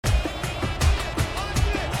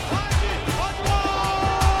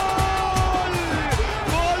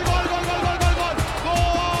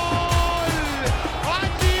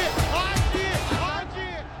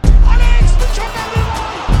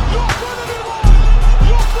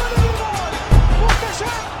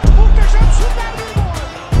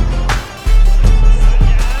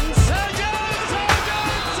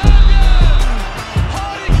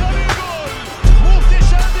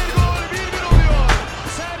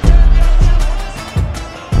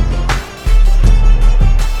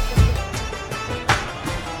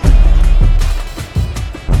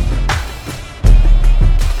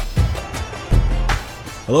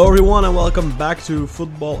Hello everyone and welcome back to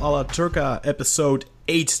Football a la Turca episode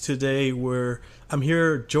 8 today, where I'm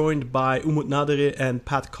here joined by Umut Nadere and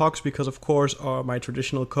Pat Cox because of course my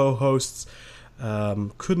traditional co-hosts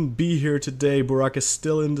couldn't be here today. Burak is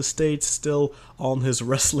still in the States, still on his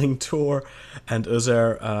wrestling tour, and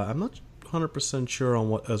Özer, I'm not 100% sure on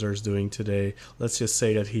what Özer is doing today. Let's just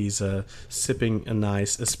say that he's sipping a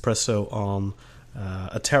nice espresso on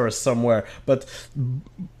a terrace somewhere. But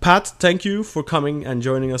Pat, thank you for coming and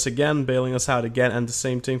joining us again, bailing us out again, and the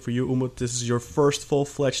same thing for you, Umut. This is your first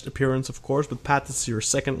full-fledged appearance, of course, but Pat, this is your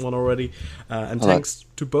second one already. And Hello. Thanks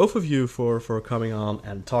to both of you for coming on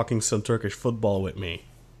and talking some Turkish football with me.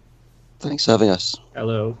 Thanks for having us.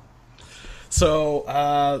 Hello. So,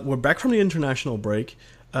 we're back from the international break.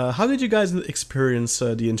 How did you guys experience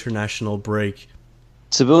the international break?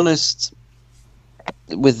 To be honest,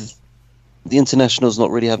 with the internationals not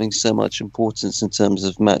really having so much importance in terms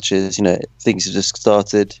of matches, things have just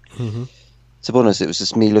started. Mm-hmm. To be honest, it was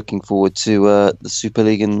just me looking forward to the Super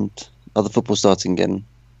League and other football starting again,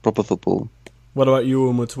 proper football. What about you,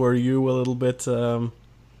 Umut? Were you a little bit...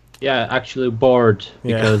 Yeah, actually bored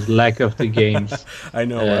because lack of the games. I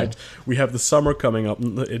know, right? We have the summer coming up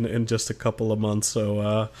in just a couple of months,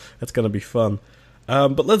 so it's going to be fun.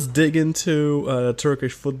 But let's dig into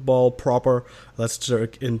Turkish football proper. Let's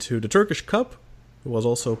dig into the Turkish Cup. It was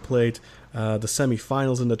also played. The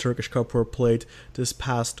semi-finals in the Turkish Cup were played this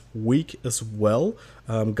past week as well.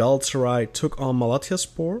 Galatasaray took on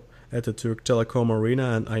Malatyaspor at the Türk Telekom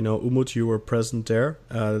Arena, and I know, Umut, you were present there.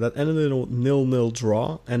 That ended in a 0-0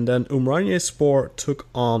 draw, and then Umraniyespor took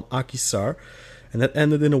on Akhisar, and that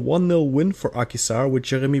ended in a 1-0 win for Akhisar, with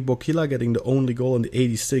Jeremy Bokila getting the only goal in the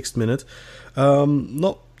 86th minute.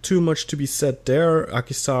 Not too much to be said there.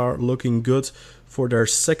 Akhisar looking good for their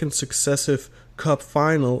second successive cup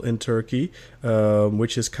final in Turkey,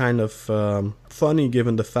 which is kind of funny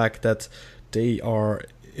given the fact that they are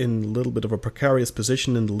in a little bit of a precarious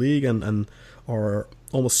position in the league and are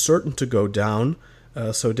almost certain to go down.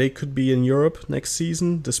 So they could be in Europe next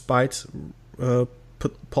season, despite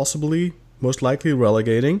possibly, most likely,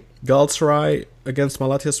 relegating. Galatasaray against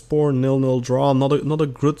Malatyaspor, 0-0 draw. Not a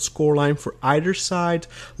good scoreline for either side.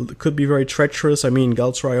 Could be very treacherous. I mean,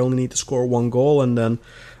 Galatasaray only need to score one goal, and then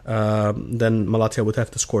Malatya would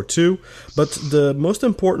have to score two. But the most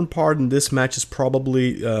important part in this match is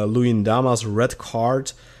probably Luyendama's red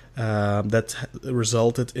card that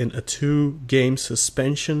resulted in a 2-game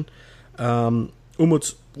suspension.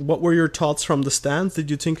 Umut, what were your thoughts from the stands? Did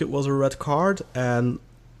you think it was a red card? And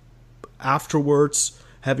afterwards,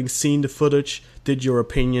 having seen the footage, did your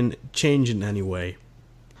opinion change in any way?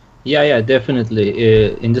 Yeah,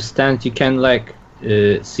 definitely. In the stand, you can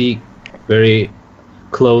see very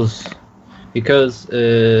close, because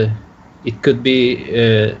it could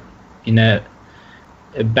be in a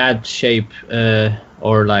bad shape,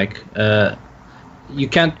 or you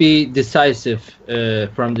can't be decisive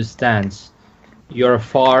from the stands. You're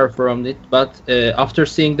far from it, but after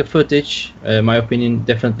seeing the footage, my opinion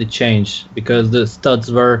definitely changed, because the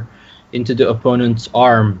studs were into the opponent's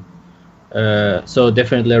arm. So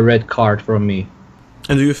definitely a red card from me.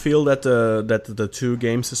 And do you feel that the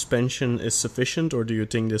 2-game suspension is sufficient, or do you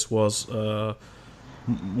think this was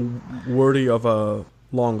worthy of a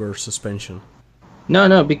longer suspension?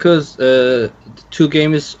 No, because 2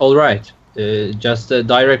 games is all right. Just a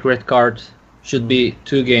direct red card should be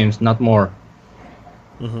 2 games, not more.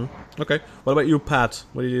 Mm-hmm. Okay. What about you, Pat?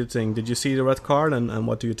 What did you think? Did you see the red card, and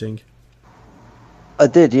what do you think? I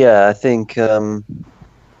did, yeah. I think I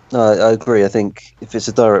agree. I think if it's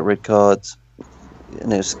a direct red card,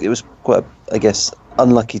 it was quite, I guess,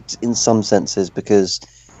 unlucky in some senses, because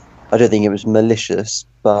I don't think it was malicious.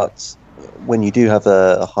 But when you do have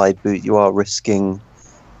a high boot, you are risking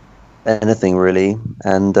anything, really,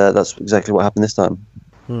 and that's exactly what happened this time.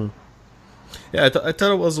 Yeah, I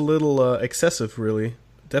thought it was a little excessive, really.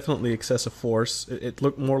 Definitely excessive force. It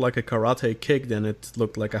looked more like a karate kick than it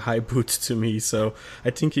looked like a high boot to me. So I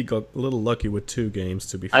think he got a little lucky with 2 games,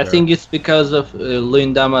 to be fair. I think it's because of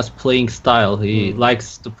Luyendama's playing style. He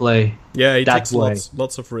likes to play he that takes way.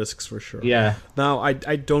 lots of risks for sure. Yeah. Now, I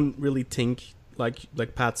don't really think,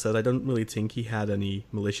 like Pat said, I don't really think he had any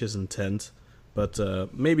malicious intent. But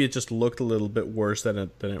maybe it just looked a little bit worse than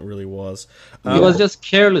it really was. He was just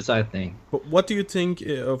careless, I think. But what do you think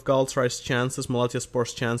of Galatasaray's chances,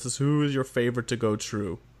 Malatyaspor's chances? Who is your favorite to go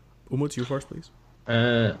through? Umut, you first, please.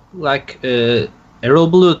 Erol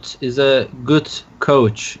Bulut is a good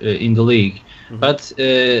coach in the league. Mm-hmm. But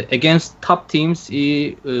against top teams,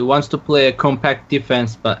 he wants to play a compact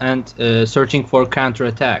defense and searching for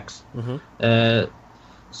counterattacks. Mm-hmm.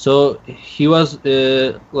 So he was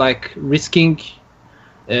risking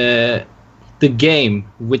the game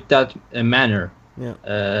with that manner.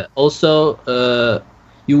 Yeah. Also,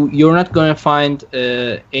 you're not going to find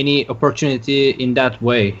any opportunity in that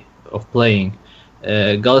way of playing.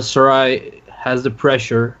 Galatasaray has the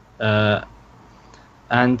pressure,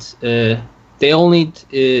 and they all need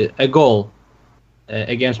a goal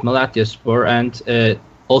against Malatyaspor, and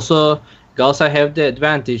also Galatasaray have the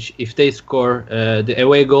advantage. If they score the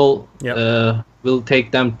away goal, will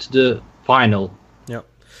take them to the final. Yeah,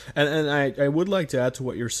 and I would like to add to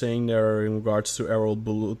what you're saying there in regards to Erol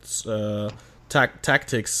Bulut's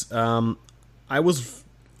tactics. I was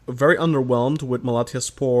very underwhelmed with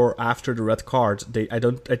Malatyaspor after the red card. I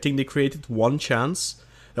think they created one chance.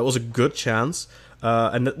 That was a good chance.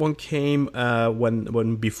 And that one came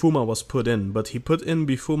when Bifuma was put in, but he put in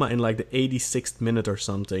Bifuma in like the 86th minute or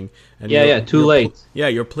something. And too late.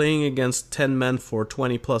 You're playing against 10 men for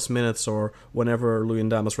 20 plus minutes, or whenever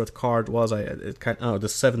Luyendama's red card was. The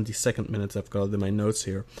 72nd minute I've got it in my notes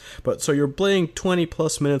here. But so you're playing 20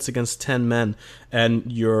 plus minutes against 10 men,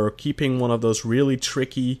 and you're keeping one of those really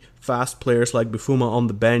tricky, fast players like Bifuma on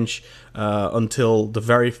the bench until the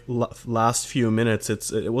very last few minutes.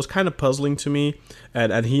 It was kind of puzzling to me,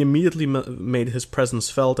 and he immediately made his presence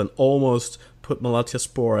felt and almost put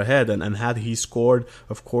Malatyaspor ahead. And had he scored,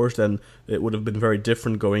 of course, then it would have been very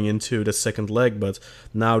different going into the second leg. But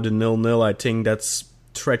now the 0-0, I think that's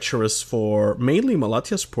treacherous for mainly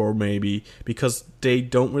Malatyaspor, maybe, because they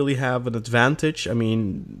don't really have an advantage. I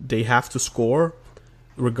mean, they have to score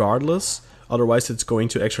regardless. Otherwise, it's going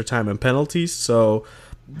to extra time and penalties. So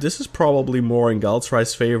this is probably more in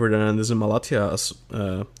Galatasaray's favor than it is in Malatya's,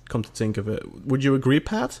 come to think of it. Would you agree,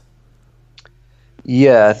 Pat?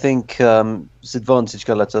 Yeah, I think it's advantage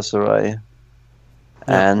Galatasaray.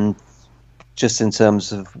 Yeah. And just in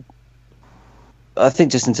terms of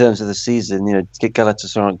the season,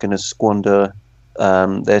 Galatasaray aren't going to squander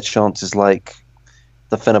their chances like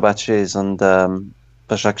the Fenerbahçes and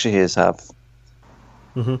Başakşehir have.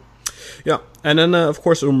 Mm-hmm. Yeah, and then of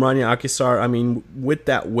course Umrania Akhisar. I mean, with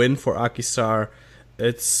that win for Akhisar,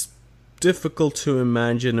 it's difficult to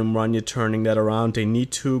imagine Umrania turning that around. They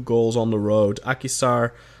need 2 goals on the road.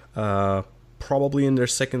 Akhisar probably in their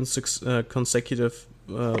second consecutive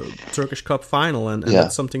Turkish Cup final, and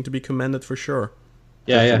that's something to be commended for sure.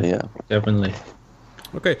 Yeah, definitely.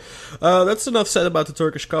 Okay, that's enough said about the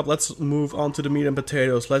Turkish Cup. Let's move on to the meat and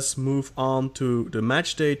potatoes. Let's move on to the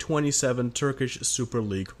Matchday 27 Turkish Super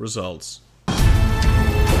League results.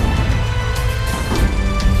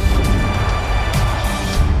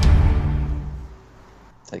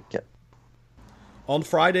 Take it. On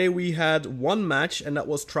Friday, we had one match, and that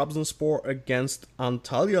was Trabzonspor against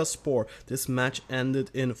Antalyaspor. This match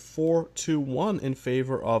ended in 4-1 in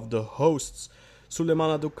favor of the hosts.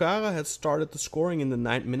 Sulemana Dukara had started the scoring in the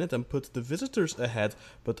 9th minute and put the visitors ahead,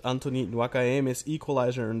 but Anthony Nwakaeme's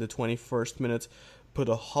equalizer in the 21st minute put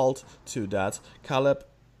a halt to that. Caleb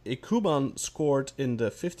Ekuban scored in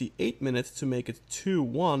the 58th minute to make it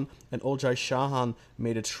 2-1, and Olcay Şahan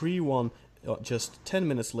made it 3-1 just 10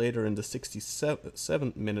 minutes later in the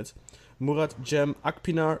 67th minute. Murat Cem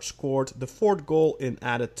Akpinar scored the 4th goal in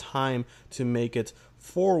added time to make it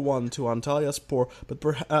 4-1 to Antalyaspor, but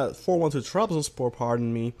 4-1 to Trabzonspor,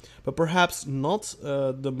 pardon me, but perhaps not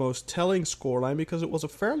the most telling scoreline, because it was a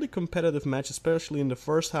fairly competitive match, especially in the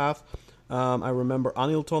first half. I remember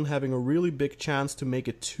Anilton having a really big chance to make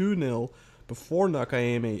it 2-0 before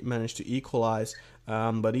Nwakaeme managed to equalize,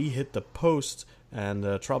 but he hit the post, and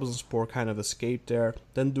Trabzonspor kind of escaped there.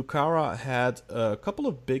 Then Dukara had a couple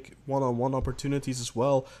of big one-on-one opportunities as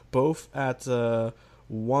well, both at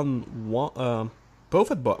 1-1. Both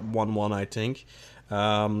at 1-1, I think.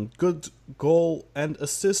 Good goal and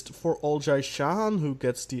assist for Olcay Şahan, who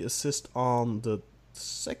gets the assist on the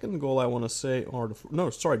second goal, I want to say,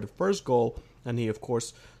 the first goal, and he, of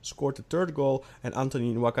course, scored the 3rd goal, and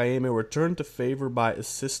Anthony Nwakaeme returned the favor by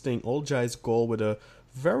assisting Olcay's goal with a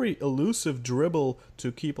very elusive dribble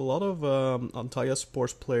to keep a lot of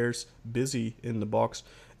Antalyaspor's players busy in the box.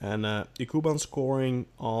 And Ekuban scoring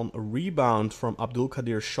on a rebound from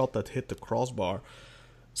Abdulkadir's shot that hit the crossbar.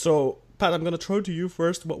 So, Pat, I'm going to throw to you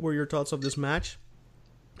first. What were your thoughts of this match?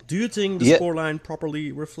 Do you think the scoreline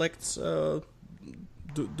properly reflects the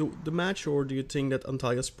match, or do you think that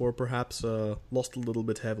Antalyaspor perhaps lost a little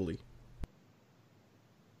bit heavily?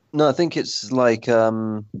 No, I think it's like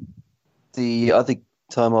the other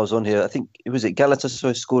time I was on here. I think it was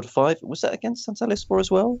Galatasaray scored 5. Was that against Antalyaspor as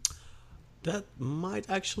well? That might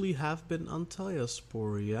actually have been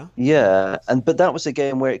Antalyaspor, yeah? Yeah, but that was a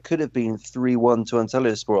game where it could have been 3-1 to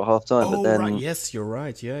Antalyaspor at half-time. Oh, but then, right, yes, you're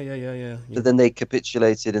right. Yeah. But then they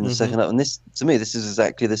capitulated in the second half. And this, to me, this is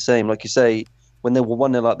exactly the same. Like you say, when they were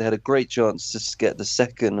 1-0 up, they had a great chance to get the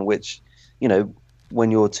second, which,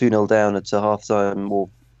 when you're 2-0 down at a half-time or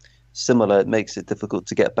similar, it makes it difficult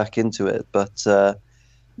to get back into it. But,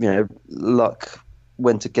 luck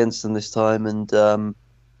went against them this time, and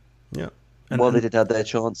yeah. while they did have their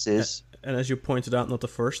chances... And as you pointed out, not the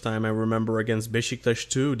first time. I remember against Besiktas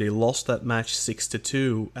too. They lost that match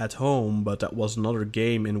 6-2 at home, but that was another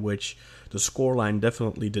game in which the scoreline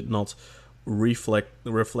definitely did not reflect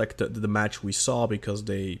the match we saw, because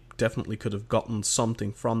they definitely could have gotten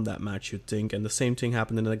something from that match, you'd think. And the same thing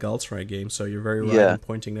happened in the Galatasaray game. So you're very right in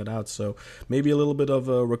pointing that out. So maybe a little bit of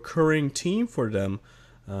a recurring theme for them.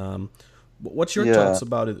 What's your thoughts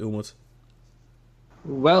about it, Umut?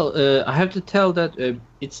 Well, I have to tell that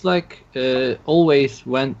it's like always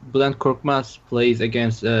when Bülent Korkmaz plays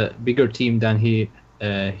against a bigger team than he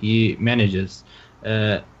manages.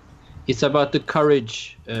 It's about the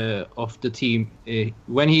courage of the team.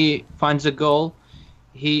 When he finds a goal,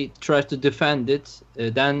 he tries to defend it.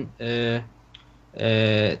 Then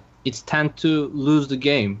it's tend to lose the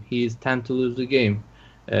game. He's tend to lose the game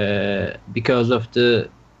because of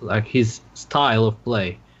his style of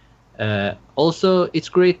play. Also, it's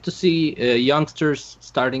great to see youngsters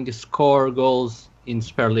starting to score goals in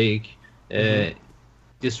Super League.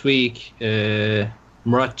 This week,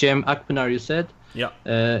 Muratcem Akpınar, you said?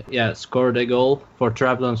 Yeah. Scored a goal for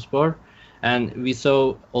Trabzonspor. And we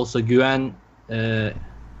saw also Güven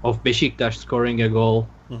of Beşiktaş scoring a goal.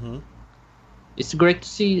 Mm-hmm. It's great to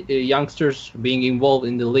see youngsters being involved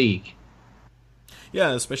in the league.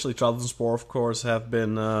 Yeah, especially Trabzonspor, of course, have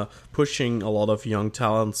been pushing a lot of young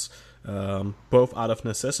talents, both out of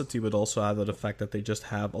necessity, but also out of the fact that they just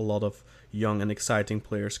have a lot of young and exciting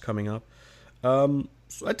players coming up.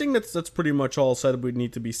 So I think that's pretty much all said would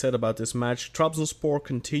need to be said about this match. Trabzonspor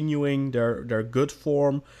continuing their good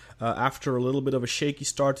form after a little bit of a shaky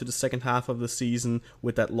start to the second half of the season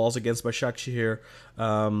with that loss against Başakşehir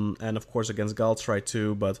and of course against Galatasaray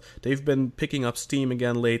too. But they've been picking up steam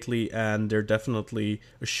again lately, and they're definitely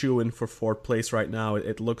a shoo-in for fourth place right now.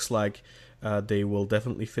 It looks like they will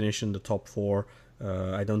definitely finish in the top four.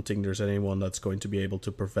 I don't think there's anyone that's going to be able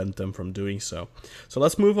to prevent them from doing so. So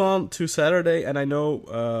let's move on to Saturday, and I know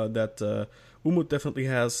that Umut definitely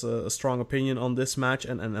has a strong opinion on this match,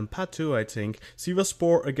 and Pat too, I think.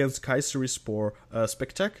 Sivasspor against Kayserispor, a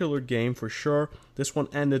spectacular game for sure. This one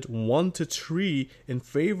ended 1-3 in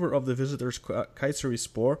favor of the visitors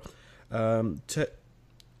Kayserispor.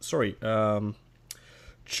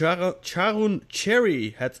 Charun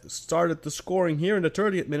Cherry had started the scoring here in the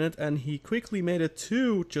 30th minute, and he quickly made it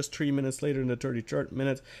 2 just 3 minutes later in the 33rd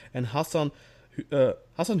minute. And Hassan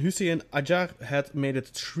Hüseyin Acar had made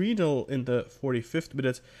it 3-0 in the 45th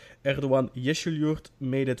minute. Erdoğan Yeşilyurt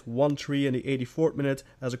made it 1-3 in the 84th minute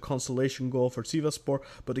as a consolation goal for Sivasspor.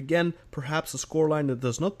 But again, perhaps a scoreline that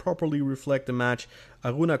does not properly reflect the match.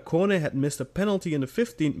 Aruna Kone had missed a penalty in the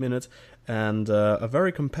 15th minute, and a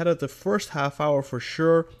very competitive first half hour for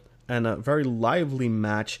sure, and a very lively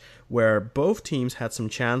match where both teams had some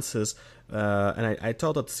chances. And I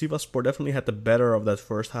thought that Sivasspor definitely had the better of that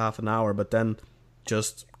first half an hour, but then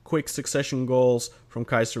just quick succession goals from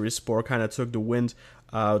Kayserispor kind of took the wind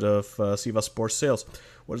out of Sivasspor's sails.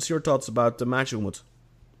 What is your thoughts about the match, Umut?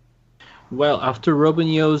 Well, after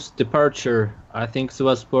Robinho's departure, I think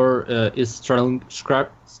Sivasspor is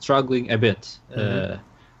struggling a bit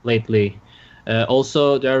lately.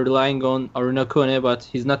 Also, they're relying on Aruna Kone, but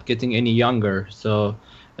he's not getting any younger, so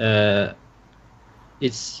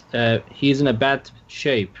he's in a bad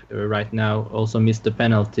shape right now. Also missed the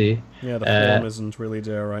penalty. Yeah, the form isn't really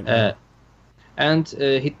there right now. And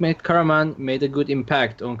Hikmet Karaman made a good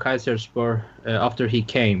impact on Kayserispor after he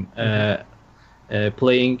came,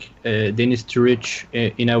 playing Deniz Türüç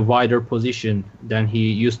in a wider position than he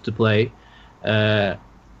used to play, and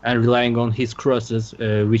relying on his crosses,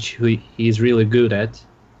 which he's really good at.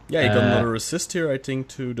 Yeah, he got another assist here, I think,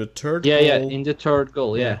 to the third goal. Yeah, in the third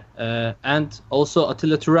goal, and also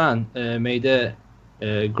Attila Turan made a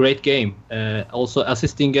great game, also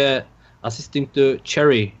assisting to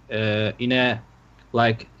Cherry in a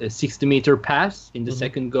 60-meter pass in the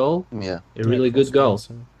second goal. Yeah, a really good goal. Pass,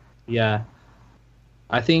 yeah.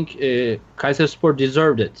 I think Kayserispor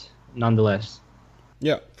deserved it, nonetheless.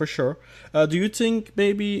 Yeah, for sure. Do you think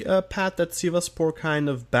maybe, Pat, that Sivasspor kind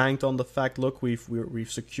of banked on the fact, look, we've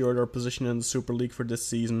secured our position in the Super League for this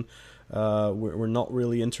season. We're not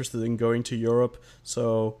really interested in going to Europe,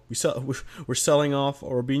 so we're selling off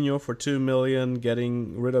Orbinho for 2 million,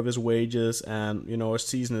 getting rid of his wages, and our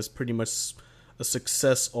season is pretty much a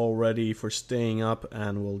success already for staying up,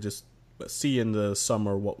 and we'll just see in the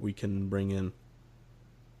summer what we can bring in.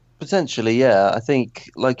 Potentially, yeah. I think,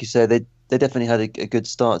 like you say, they they definitely had a good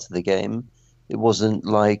start to the game. It wasn't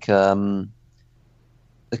like a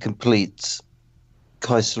complete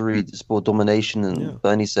Kayserispor domination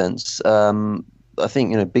by any sense. I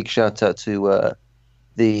think big shout out to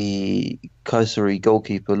the Kayseri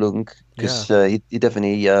goalkeeper Lung because he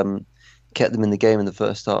definitely kept them in the game in the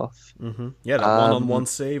first half. Mm-hmm. Yeah, that one-on-one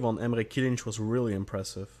save on Emre Kilinç was really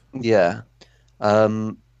impressive. Yeah,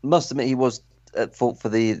 must admit he was at fault for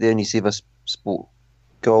the only Sivasspor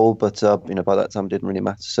goal, but by that time it didn't really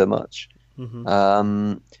matter so much.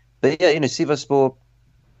 Mm-hmm. But yeah, Sivasspor,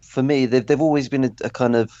 for me, they've always been a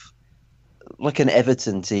kind of like an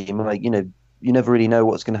Everton team. Like you never really know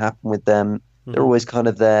what's going to happen with them. Mm-hmm. They're always kind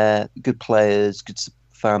of there, good players, good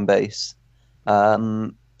fan base.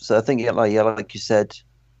 So I think like you said,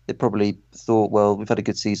 they probably thought, well, we've had a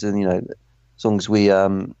good season. As long as we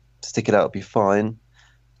stick it out, it'll be fine.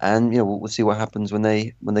 And we'll see what happens when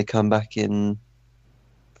they come back in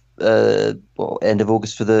end of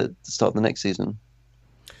August for the start of the next season.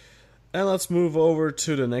 And let's move over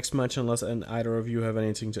to the next match, unless either of you have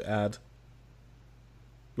anything to add.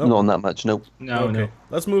 Nope. Not on that much, nope. No.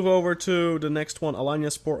 Let's move over to the next one,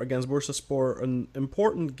 Alanyaspor against Bursaspor. An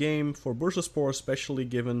important game for Bursaspor, especially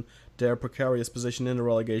given their precarious position in the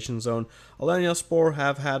relegation zone. Alanyaspor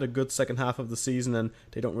have had a good second half of the season and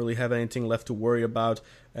they don't really have anything left to worry about.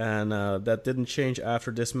 And that didn't change after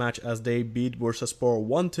this match as they beat Bursaspor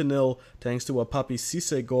 1-0 thanks to a Papi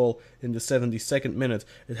Cisse goal in the 72nd minute.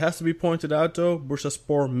 It has to be pointed out though,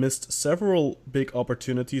 Bursaspor missed several big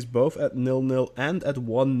opportunities both at 0-0 and at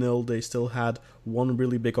 1-0. They still had one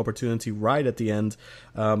really big opportunity right at the end.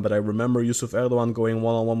 But I remember Yusuf Erdogan going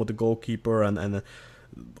one-on-one with the goalkeeper and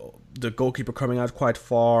the goalkeeper coming out quite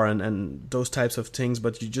far and those types of things,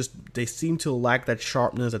 but they seem to lack that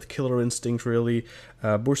sharpness, that killer instinct really.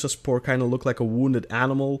 Bursaspor kind of look like a wounded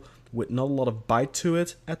animal with not a lot of bite to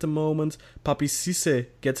it at the moment. Papi Cisse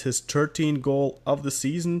gets his 13th goal of the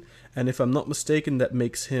season, and if I'm not mistaken, that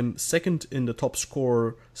makes him second in the top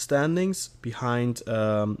scorer standings behind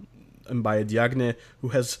Mbaye Diagne, who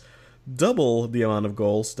has double the amount of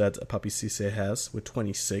goals that Papi Cisse has with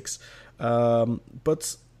 26.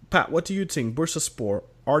 But Pat, what do you think? Bursaspor,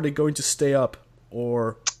 are they going to stay up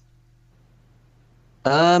or?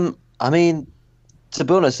 I mean, to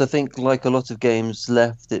be honest, I think like a lot of games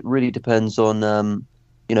left, it really depends on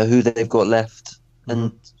who they've got left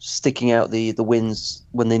and sticking out the wins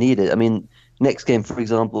when they need it. I mean, next game, for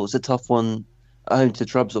example, is a tough one at home to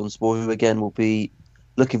Trabzonspor, who again will be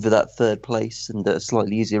looking for that third place and a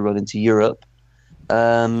slightly easier run into Europe.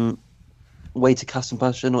 Way to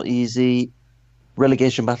Kasımpaşa, not easy.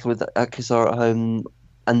 Relegation battle with Akhisar at home,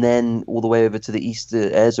 and then all the way over to the east,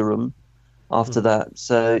 Erzurum after that.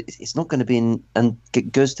 So it's not going to be and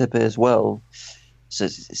Göztepe as well. So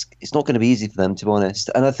it's not going to be easy for them, to be honest.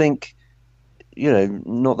 And I think,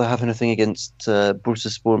 not that I have anything against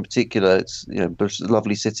Bursaspor in particular. It's Bursa's a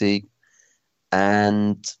lovely city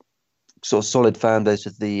and sort of solid fan base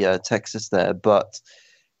with the Texas there, but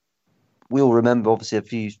we all remember, obviously, a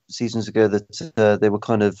few seasons ago that they were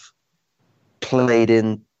kind of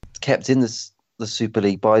kept in the Super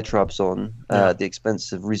League by Trabzon at the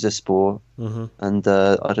expense of Rizespor. Mm-hmm. And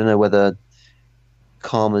I don't know whether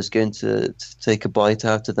Karma's going to take a bite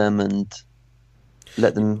out of them and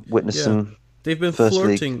let them witness some. They've been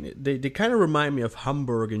flirting. They kind of remind me of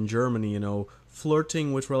Hamburg in Germany,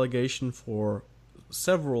 flirting with relegation for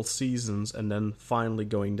several seasons and then finally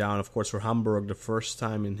going down. Of course, for Hamburg, the first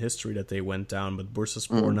time in history that they went down, but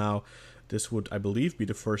Bursaspor now, this would, I believe, be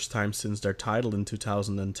the first time since their title in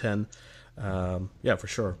 2010. Yeah, for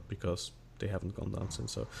sure, because they haven't gone down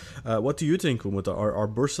since. So, what do you think, Umut? Are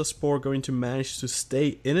Bursaspor going to manage to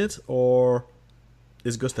stay in it, or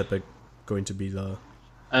is Göztepe going to be the...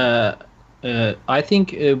 I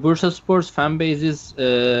think Bursaspor's fan base is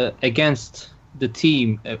against the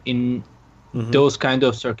team in those kind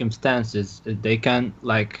of circumstances. They can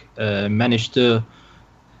manage to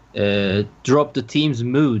drop the team's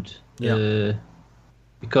mood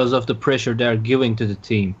because of the pressure they're giving to the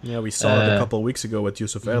team. Yeah, we saw it a couple of weeks ago with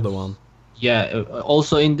Yusuf Erdogan. Yeah,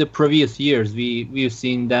 also in the previous years, we've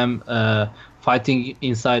seen them fighting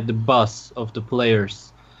inside the bus of the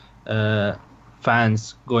players,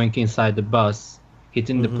 fans going inside the bus,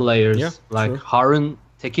 hitting the players. Yeah, sure. Harun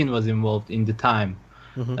Tekin was involved in the time.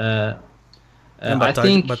 And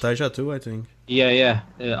Bataja too, I think. Yeah.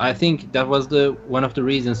 I think that was one of the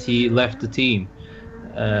reasons he left the team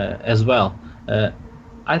as well.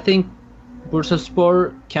 I think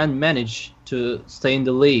Bursaspor can manage to stay in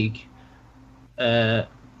the league,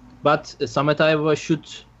 but Samet should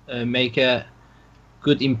make a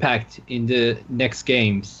good impact in the next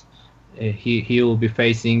games. he will be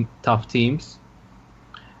facing tough teams.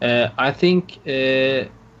 I think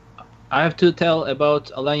I have to tell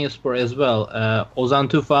about Alanyaspor as well. Ozan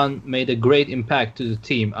Tufan made a great impact to the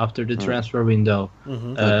team after the transfer window.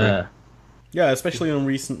 Yeah, especially in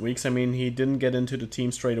recent weeks. I mean, he didn't get into the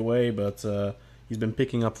team straight away, but he's been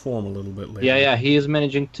picking up form a little bit lately. Yeah, he is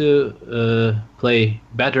managing to play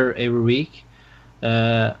better every week.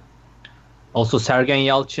 Also, Sergen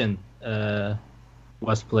Yalçın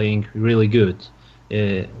was playing really good,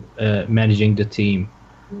 managing the team.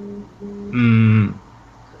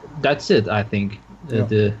 That's it, I think, about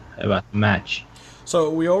the match. So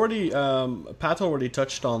we already, Pat already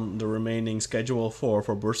touched on the remaining schedule for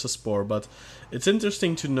Bursaspor, but it's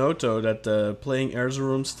interesting to note though that playing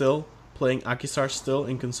Erzurum still, playing Akhisar still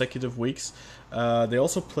in consecutive weeks. They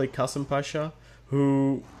also play Kasımpaşa,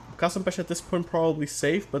 who Kasımpaşa at this point probably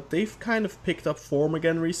safe, but they've kind of picked up form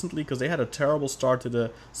again recently because they had a terrible start to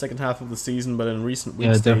the second half of the season, but in recent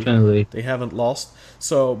weeks they haven't lost.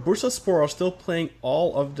 So Bursaspor are still playing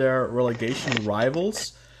all of their relegation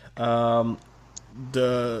rivals.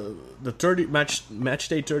 The 30 match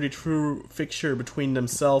day 32 fixture between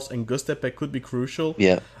themselves and Göztepe could be crucial.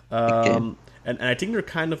 Yeah. And I think they're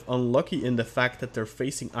kind of unlucky in the fact that they're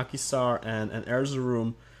facing Akhisar and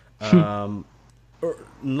Erzurum. Or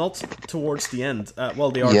not towards the end.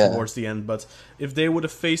 Well, they are towards the end, but if they would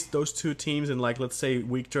have faced those two teams in, like, let's say,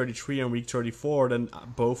 week 33 and week 34, then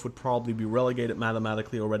both would probably be relegated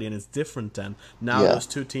mathematically already, and it's different then. Now those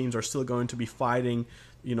two teams are still going to be fighting,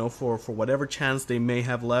 for whatever chance they may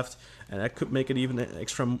have left, and that could make it even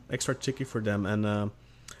extra tricky for them. And, the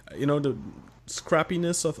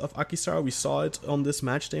scrappiness of Akhisar, we saw it on this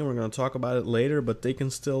match day, and we're going to talk about it later, but they can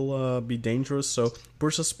still be dangerous. So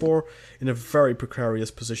Bursaspor in a very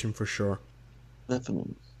precarious position for sure.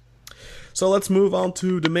 Definitely. So let's move on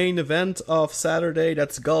to the main event of Saturday.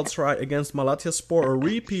 That's Galatasaray against Malatyaspor, a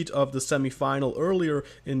repeat of the semi-final earlier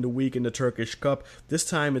in the week in the Turkish Cup. This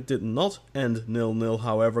time it did not end 0-0,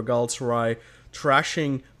 however. Galatasaray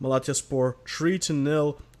trashing Malatyaspor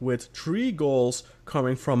 3-0 with 3 goals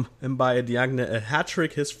coming from Mbaye Diagne, a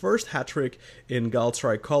hat-trick, his first hat-trick in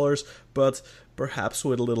Galatasaray colours, but perhaps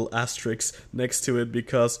with a little asterisk next to it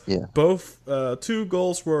because both 2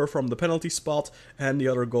 goals were from the penalty spot and the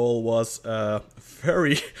other goal was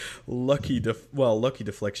very lucky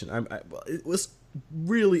deflection. It was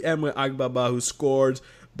really Emre Agbaba who scored,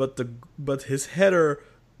 but his header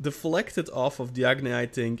deflected off of Diagne, I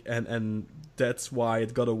think, and that's why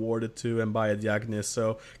it got awarded to Mbaye Diagne.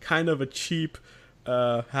 So kind of a cheap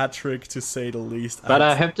hat-trick to say the least. But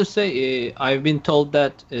I have to say, I've been told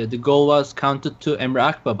that the goal was counted to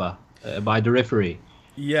Emre Akbaba by the referee.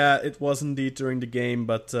 Yeah, it was indeed during the game,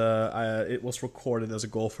 but it was recorded as a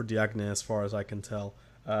goal for Diagne as far as I can tell.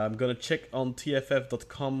 I'm going to check on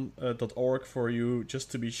tff.com.org for you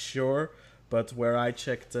just to be sure, but where I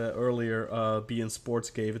checked earlier, beIN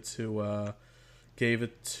Sports gave it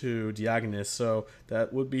to Diagne, so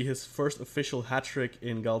that would be his first official hat-trick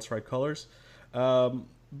in Galatasaray colours.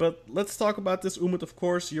 But let's talk about this, Umut. Of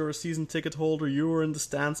course, you're a season ticket holder. You were in the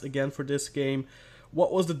stands again for this game.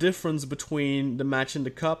 What was the difference between the match in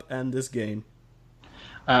the cup and this game?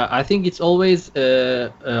 I think it's always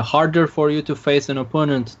harder for you to face an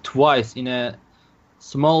opponent twice in a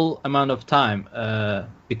small amount of time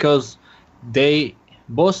because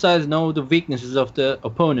both sides know the weaknesses of the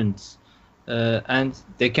opponents and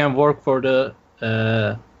they can work for the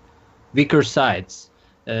weaker sides.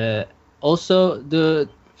 Also, the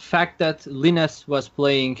fact that Linas was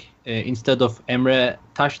playing instead of Emre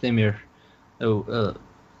Taşdemir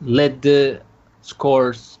led the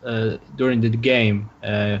scores during the game,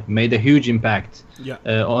 made a huge impact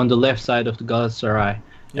on the left side of the Galatasaray.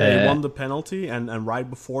 Yeah, he won the penalty, and right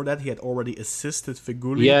before that, he had already assisted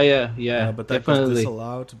Feguli. Yeah, but that definitely was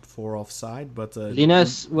disallowed for offside. But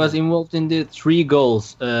Linas was involved in the 3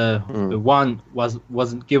 goals. One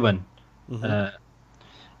wasn't given.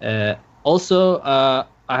 Also, I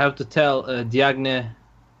have to tell Diagne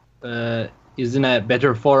is in a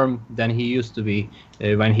better form than he used to be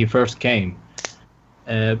when he first came.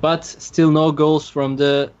 But still no goals from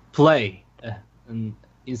the play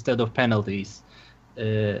instead of penalties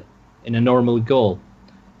in a normal goal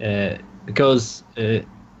because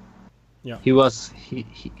he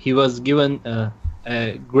was given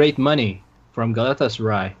great money from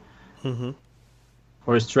Galatasaray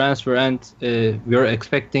for his transfer, and we are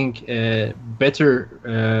expecting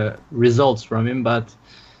better results from him, but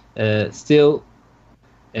still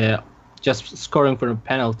just scoring for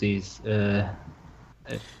penalties.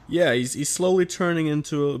 Yeah, he's slowly turning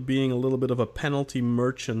into being a little bit of a penalty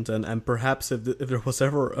merchant, and perhaps if there was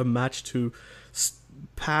ever a match to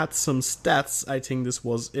pad some stats, I think this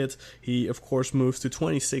was it. He, of course, moves to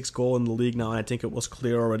 26 goal in the league now, and I think it was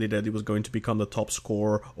clear already that he was going to become the top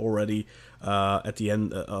scorer already at the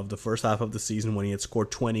end of the first half of the season when he had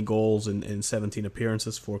scored 20 goals in 17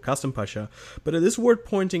 appearances for Kasımpaşa. But it is worth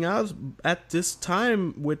pointing out, at this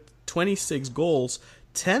time, with 26 goals,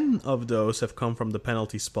 10 of those have come from the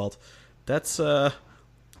penalty spot. That's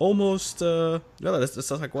almost...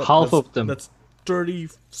 that's like what? Half of them. That's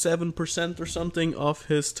 37% or something of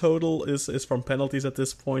his total is from penalties at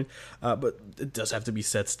this point. But it does have to be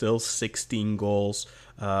said still, 16 goals.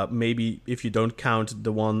 Maybe if you don't count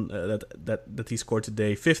the one that he scored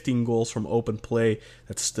today, 15 goals from open play.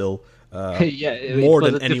 That's still more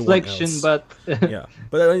than anyone else. But yeah,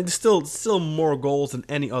 but I mean, still more goals than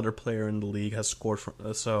any other player in the league has scored.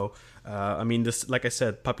 I mean, this, like I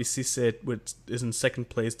said, Papi Cisse is in second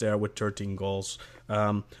place there with 13 goals.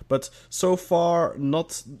 But so far,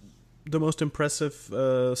 not the most impressive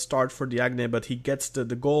start for Diagne, but he gets the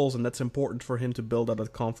goals, and that's important for him to build up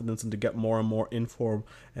that confidence and to get more and more in form,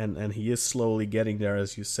 and he is slowly getting there,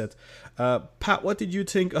 as you said. Pat, what did you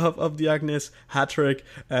think of Diagne's hat-trick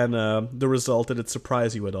and the result? Did it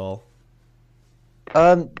surprise you at all?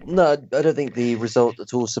 No, I don't think the result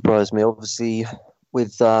at all surprised me. Obviously,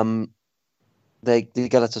 with the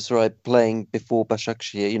Galatasaray playing before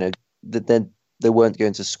Başakşehir, then they weren't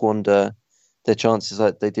going to squander their chances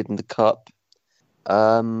like they did in the cup.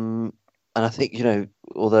 And I think,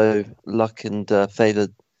 although luck and favour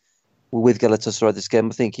were with Galatasaray this game,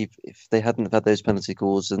 I think if they hadn't have had those penalty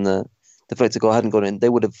calls and the deflected goal hadn't gone in, they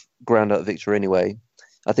would have ground out a victory anyway.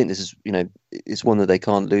 I think this is, it's one that they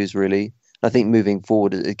can't lose, really. I think moving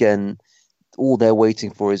forward, again, all they're waiting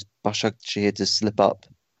for is Başakşehir to slip up.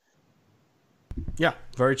 Yeah,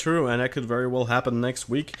 very true, and that could very well happen next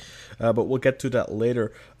week, but we'll get to that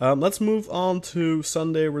later. Let's move on to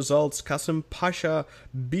Sunday results. Kasımpaşa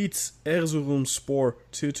beats Erzurumspor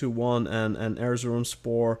 2-1, and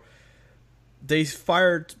Erzurumspor, they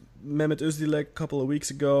fired Mehmet Özdilek a couple of weeks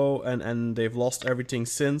ago, and they've lost everything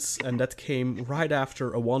since, and that came right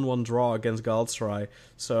after a 1-1 draw against Galatasaray,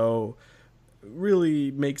 so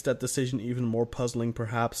really makes that decision even more puzzling,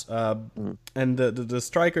 perhaps. And the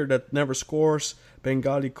striker that never scores,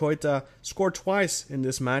 Bengali Koita, scored twice in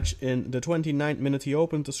this match. In the 29th minute, he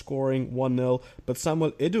opened the scoring 1-0, but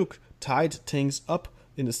Samuel Eduk tied things up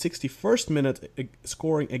in the 61st minute,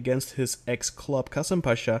 scoring against his ex-club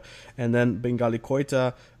Kasımpaşa, and then Bengali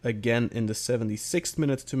Koita again in the 76th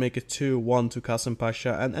minute to make it 2-1 to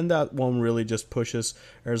Kasımpaşa, and that one really just pushes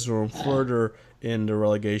Erzurum further in the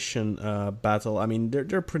relegation battle. I mean,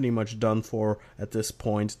 they're pretty much done for at this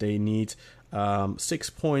point. They need 6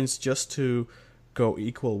 points just to go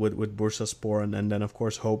equal with Bursaspor, and then of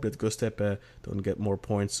course hope that Göztepe don't get more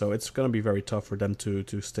points. So it's going to be very tough for them to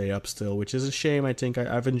stay up still, which is a shame. I think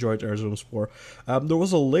I've enjoyed Erzurumspor. There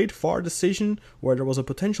was a late VAR decision where there was a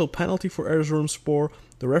potential penalty for Erzurumspor.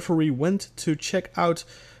 The referee went to check out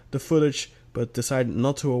the footage, but decided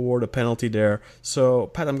not to award a penalty there. So,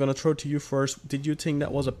 Pat, I'm going to throw it to you first. Did you think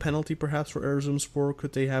that was a penalty perhaps for Erzurumspor?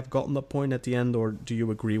 Could they have gotten the point at the end, or do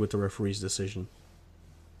you agree with the referee's decision?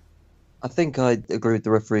 I think I agree with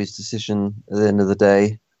the referee's decision at the end of the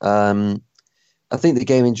day. I think the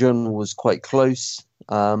game in general was quite close.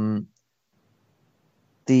 I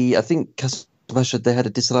think Kasımpaşa, they had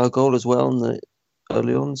a disallowed goal as well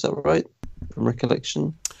early on, is that right? From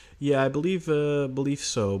recollection? Yeah, I believe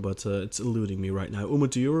so, but it's eluding me right now.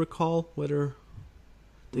 Umut, do you recall whether...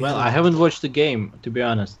 Well, I haven't watched the game, to be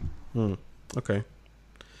honest. Okay.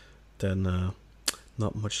 Then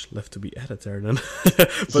not much left to be added there then.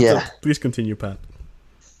 But please continue, Pat.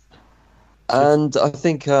 And I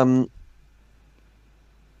think at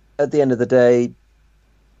the end of the day,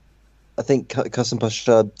 I think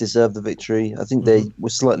Kasımpaşa deserved the victory. I think they were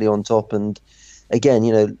slightly on top, and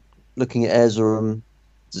again, looking at Erzurum,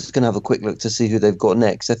 just going to have a quick look to see who they've got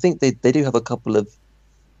next. I think they do have a couple of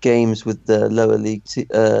games with the lower league.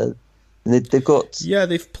 They've got... Yeah,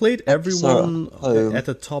 they've played everyone at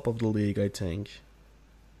the top of the league, I think.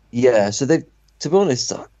 Yeah, so to be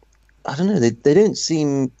honest, I don't know, they don't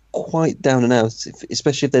seem quite down and out,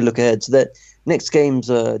 especially if they look ahead. So their next game's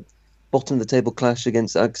a bottom of the table clash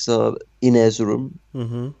against Akhisar in Erzurum.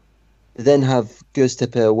 They then have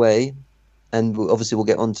Göztepe away, and obviously we'll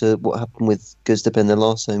get on to what happened with Göztepe in their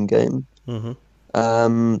last home game. They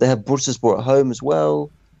have Bursaspor at home as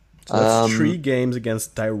well. So that's 3 games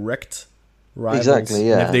against direct rivals. Exactly,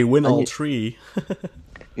 yeah. And if they win all 3...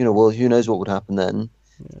 well, who knows what would happen then.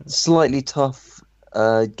 Yeah. Slightly tough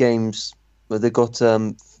games where they got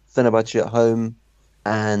Fenerbahce at home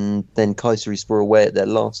and then Kayserispor away at their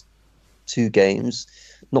last 2 games.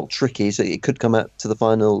 not tricky, so it could come out to the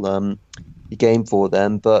final game for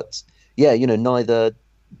them. But yeah, neither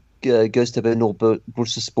Göztepe nor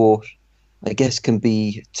Bursaspor, I guess, can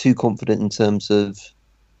be too confident in terms of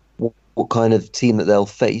what kind of team that they'll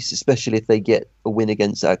face, especially if they get a win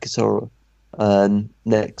against Akhisar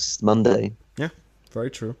next Monday. Yeah,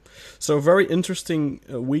 very true. So very interesting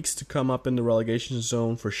weeks to come up in the relegation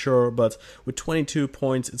zone for sure, but with 22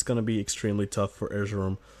 points, it's going to be extremely tough for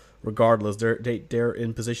Erzurum. Regardless, they're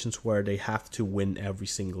in positions where they have to win every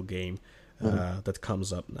single game that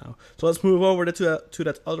comes up now. So let's move over to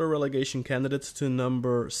that other relegation candidate, to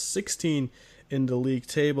number 16 in the league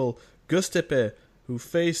table, Göztepe, who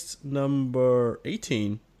faced number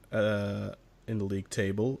 18 in the league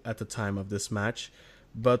table at the time of this match.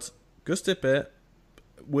 But Göztepe,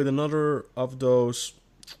 with another of those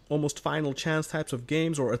almost final chance types of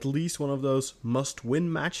games, or at least one of those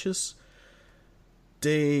must-win matches,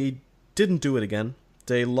 they didn't do it again.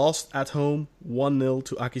 They lost at home 1-0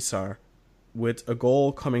 to Akhisar, with a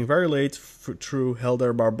goal coming very late through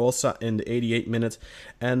Helder Barbosa in the 88th minute.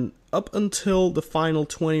 And up until the final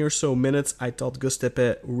 20 or so minutes, I thought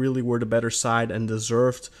Göztepe really were the better side and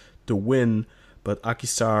deserved the win. But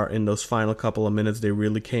Akhisar, in those final couple of minutes, they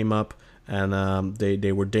really came up, and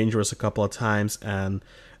they were dangerous a couple of times. And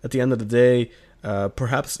at the end of the day,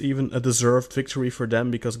 perhaps even a deserved victory for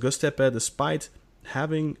them, because Göztepe, despite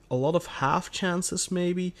having a lot of half chances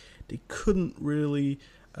maybe, they couldn't really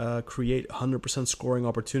create 100% scoring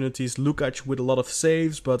opportunities. Lukac with a lot of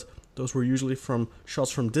saves, but those were usually from shots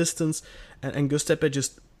from distance. And Göztepe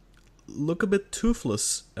just look a bit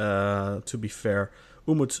toothless, to be fair.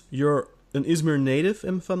 Umut, you're an Izmir native,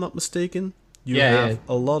 if I'm not mistaken. You have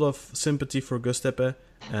a lot of sympathy for Göztepe.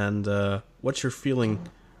 And what's your feeling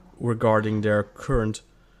regarding their current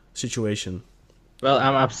situation? Well,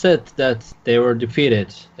 I'm upset that they were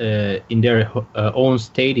defeated in their own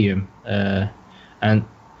stadium. And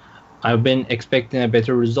I've been expecting a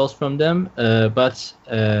better result from them, but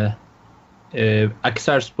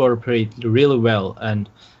Akhisarspor played really well, and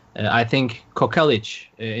I think Kokalic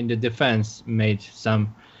in the defense made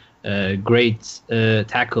some great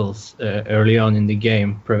tackles early on in the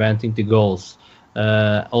game, preventing the goals.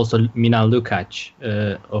 Also, Milan Lukac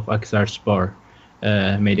of Akhisarspor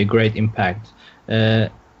made a great impact.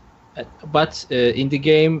 But in the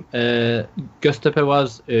game, Göztepe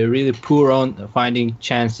was really poor on finding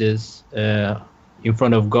chances in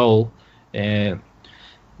front of goal. Yasin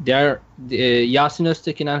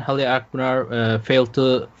Öztekin and Halil Akpınar failed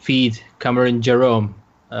to feed Cameron Jerome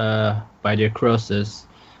by their crosses.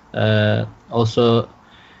 Also,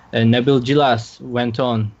 Nabil Gilas went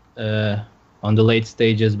on the late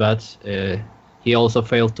stages, but he also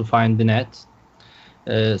failed to find the net.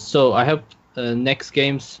 So I hope next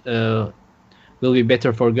games will be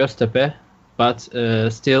better for Göztepe, but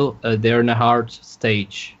still they're in a hard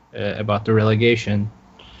stage about the relegation.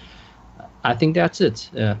 I think that's it.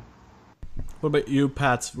 What about you,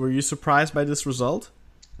 Pat? Were you surprised by this result?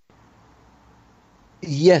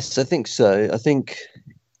 Yes, I think so. I think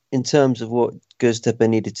in terms of what Göztepe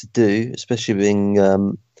needed to do, especially being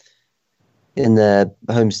in their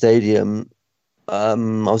home stadium, I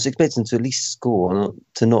was expecting to at least score,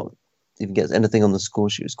 to not even get anything on the score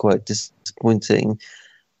sheet. Was quite disappointing.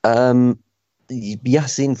 Yasin,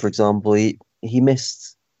 for example, he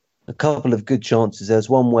missed a couple of good chances. There's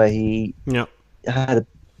one where he had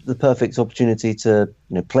the perfect opportunity to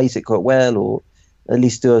place it quite well, or at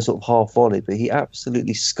least do a sort of half volley, but he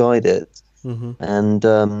absolutely skied it. Mm-hmm. And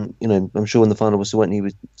I'm sure when the final whistle went, he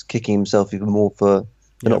was kicking himself even more for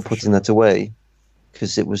not putting that away,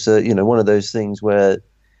 because it was one of those things where,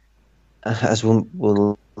 as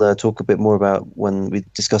we'll talk a bit more about when we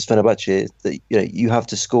discuss Fenerbahce, that you have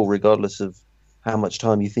to score regardless of how much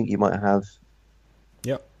time you think you might have.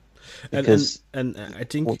 Yeah, and I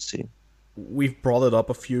think we've brought it up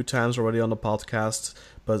a few times already on the podcast,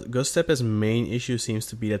 but Göztepe's main issue seems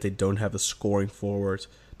to be that they don't have a scoring forward.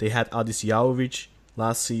 They had Adis Jahovic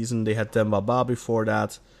last season, they had Demba Ba before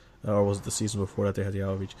that, or was it the season before that they had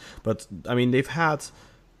Jahovic? But I mean, they've had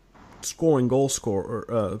scoring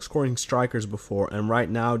strikers before, and right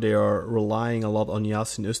now they are relying a lot on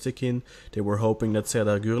Yasin Öztekin. They were hoping that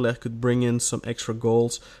Serdar Gürler could bring in some extra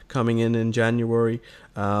goals coming in January,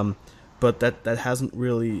 but that hasn't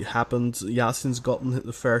really happened. Yasin's gotten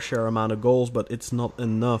a fair share amount of goals, but it's not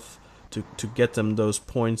enough to get them those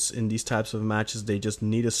points in these types of matches. They just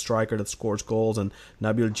need a striker that scores goals, and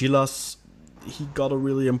Nabil Gilas, he got a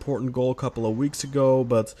really important goal a couple of weeks ago,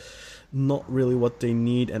 but not really what they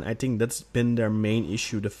need. And I think that's been their main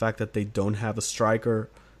issue, the fact that they don't have a striker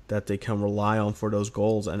that they can rely on for those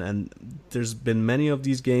goals. And there's been many of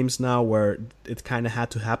these games now where it kind of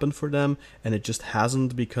had to happen for them, and it just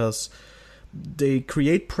hasn't, because they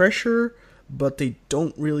create pressure, but they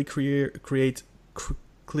don't really create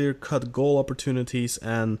clear-cut goal opportunities.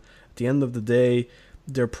 And at the end of the day,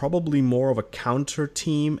 they're probably more of a counter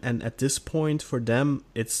team, and at this point for them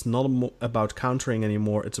it's not about countering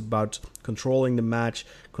anymore. It's about controlling the match,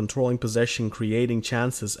 controlling possession, creating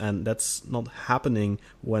chances, and that's not happening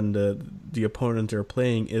when the opponent they're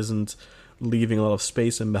playing isn't leaving a lot of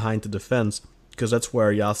space in behind the defense, because that's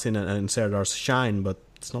where Yassin and Serdar shine, but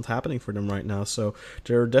it's not happening for them right now. So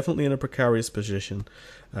they're definitely in a precarious position,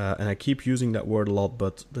 and I keep using that word a lot,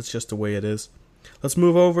 but that's just the way it is. Let's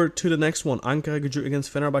move over to the next one. Ankaragücü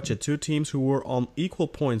against Fenerbahçe, two teams who were on equal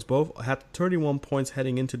points. Both had 31 points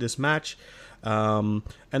heading into this match. And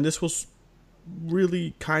this was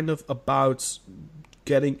really kind of about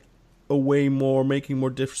getting away more, making more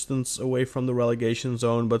distance away from the relegation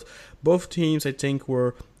zone. But both teams, I think,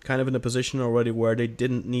 were kind of in a position already where they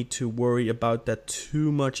didn't need to worry about that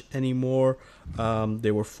too much anymore.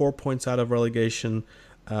 They were 4 points out of the relegation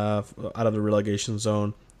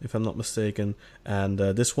zone, if I'm not mistaken, and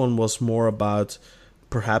this one was more about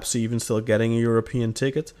perhaps even still getting a European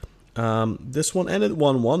ticket. This one ended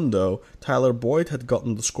 1-1 though. Tyler Boyd had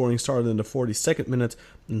gotten the scoring started in the 42nd minute,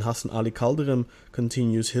 and Hassan Ali Kaldırım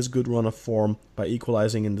continues his good run of form by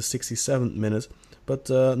equalizing in the 67th minute. But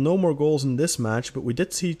no more goals in this match, but we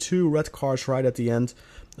did see two red cards right at the end.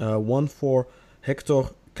 One for Hector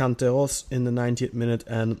Canteros in the 90th minute,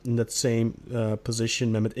 and in that same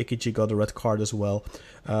position Mehmet Ekici got a red card as well.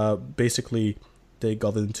 Basically they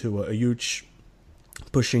got into a huge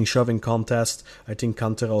pushing, shoving contest. I think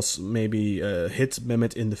Canteros maybe hit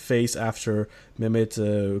Mehmet in the face after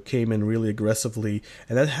Mehmet came in really aggressively,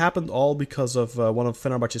 and that happened all because of one of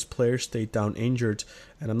Fenerbahçe's players stayed down injured,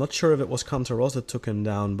 and I'm not sure if it was Canteros that took him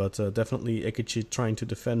down, but definitely Ekici trying to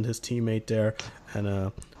defend his teammate there,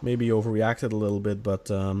 and maybe overreacted a little bit, but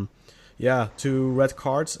yeah, two red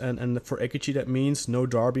cards, and for Ekici that means no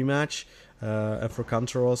derby match, and for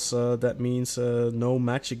Canteros that means no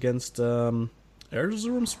match against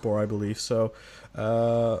Erzurumspor, I believe. So,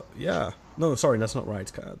 yeah. No, sorry, that's not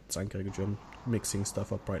right. It's Ankaragücü. I'm mixing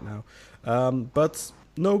stuff up right now. But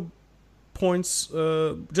no points,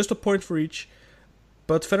 just a point for each.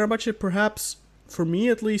 But Fenerbahçe, perhaps, for me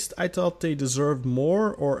at least, I thought they deserved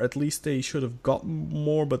more, or at least they should have gotten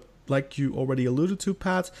more, but like you already alluded to,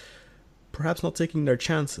 Pat, perhaps not taking their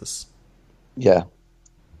chances. Yeah.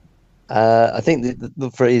 I think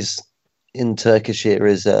the phrase in Turkish here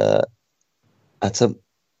is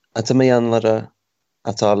atamayanlara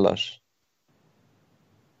atarlar,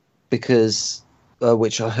 because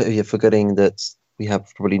which you're forgetting that we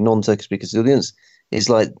have probably non-Turkish speakers audience, is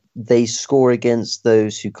like they score against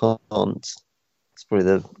those who can't. It's probably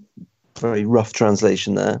the very rough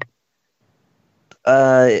translation there.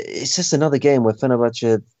 It's just another game where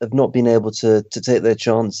Fenerbahçe have not been able to take their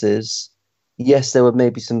chances. Yes, there were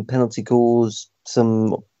maybe some penalty calls,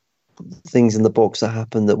 some things in the box that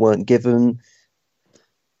happened that weren't given,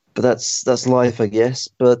 but that's life, I guess.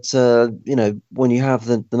 But you know, when you have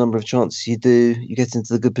the number of chances you do, you get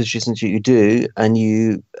into the good positions you do, and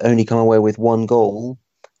you only come away with one goal.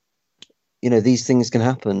 You know, these things can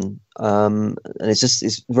happen, and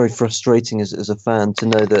it's very frustrating as a fan to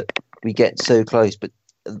know that we get so close. But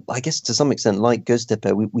I guess to some extent, like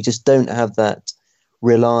Göztepe, we just don't have that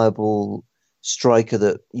reliable striker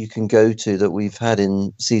that you can go to that we've had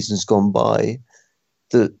in seasons gone by,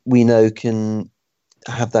 that we know can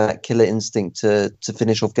have that killer instinct to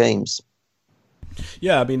finish off games.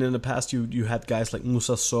 Yeah, I mean, in the past you had guys like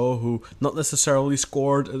Moussa Sow, who not necessarily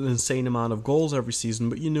scored an insane amount of goals every season,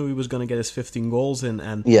 but you knew he was going to get his 15 goals in,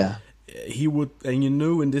 and yeah, he would, and you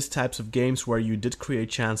knew in these types of games where you did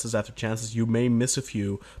create chances after chances, you may miss a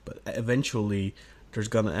few, but eventually there's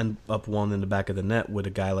going to end up one in the back of the net with a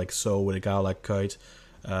guy like Sow, with a guy like Kuyt,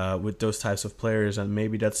 with those types of players, and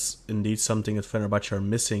maybe that's indeed something that Fenerbahçe are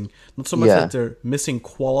missing. Not so much that they're missing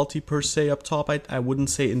quality per se up top, I wouldn't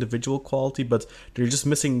say individual quality, but they're just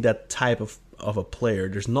missing that type of a player.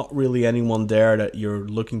 There's not really anyone there that you're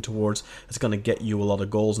looking towards that's going to get you a lot of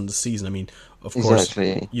goals in the season. I mean, of course,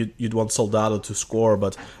 you'd want Soldado to score,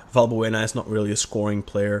 but Valbuena is not really a scoring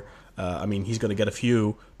player. I mean, he's going to get a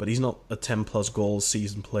few, but he's not a 10-plus goals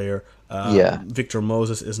season player. Victor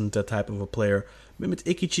Moses isn't that type of a player. Mehmet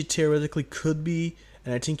Ekici theoretically could be,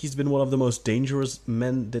 and I think he's been one of the most dangerous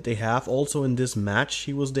men that they have. Also in this match,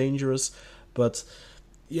 he was dangerous. But,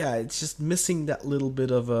 yeah, it's just missing that little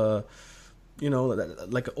bit of a, you know,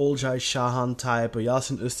 like an Olcay Şahan type, a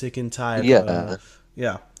Yasin Öztekin type.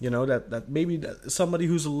 Yeah, that maybe somebody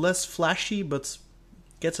who's less flashy but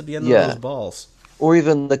gets at the end of those Yeah, balls. or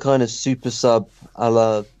even the kind of super sub a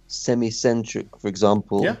la semi-centric, for Yeah.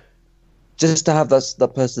 example. Just to have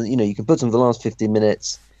that person, you can put him for the last 15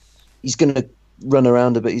 minutes. He's going to run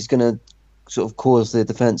around a bit. He's going to sort of cause the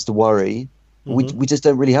defense to worry. We just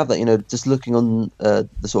don't really have that. Just looking on the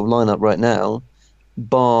sort of lineup right now,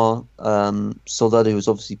 bar Soldado, who was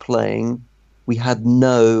obviously playing, we had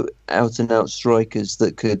no out and out strikers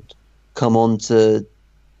that could come on to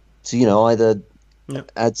either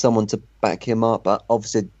add someone to back him up. But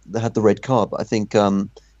obviously they had the red card. But I think our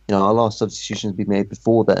last substitutions been made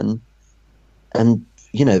before then, and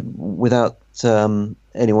without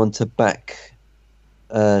anyone to back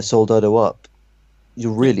Soldado up,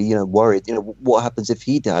 you're really worried. What happens if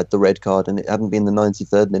he'd had the red card and it hadn't been the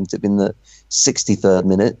 93rd minute, it'd been the 63rd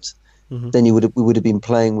minute? Then we would have been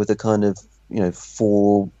playing with a kind of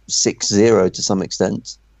 4-6-0 to some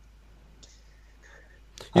extent.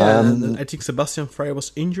 Yeah, and I think Sebastian Frey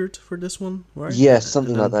was injured for this one, right? Yeah,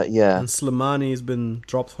 something like that. Yeah, and Slimani has been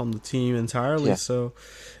dropped from the team entirely. Yeah. So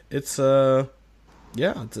it's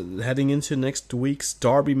heading into next week's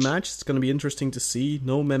derby match. It's going to be interesting to see.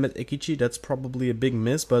 No Mehmet Ekici, that's probably a big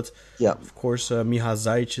miss, but of course Miha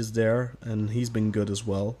Zajic is there, and he's been good as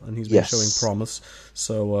well, and he's been showing promise.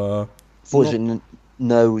 So fortunately,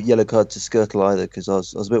 no yellow card to Skirtle either, because I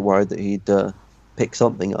was a bit worried that he'd pick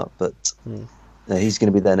something up, but he's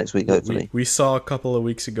going to be there next week, hopefully. We saw a couple of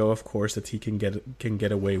weeks ago, of course, that he can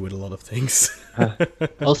get away with a lot of things.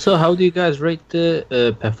 Also, how do you guys rate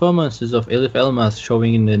the performances of Elif Elmas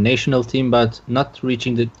showing in the national team, but not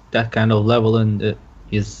reaching that kind of level in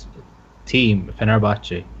his team,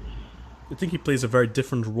 Fenerbahce? I think he plays a very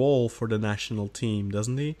different role for the national team,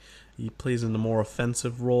 doesn't he? He plays in a more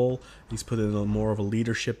offensive role. He's put in a more of a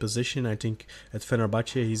leadership position. I think at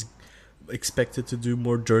Fenerbahce he's expected to do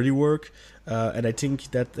more dirty work, and I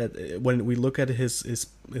think that when we look at his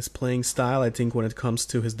playing style, I think when it comes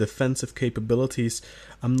to his defensive capabilities,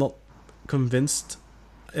 I'm not convinced,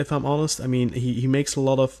 if I'm honest. I mean, he makes a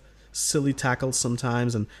lot of silly tackles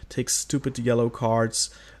sometimes and takes stupid yellow cards.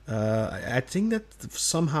 I think that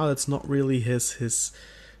somehow that's not really his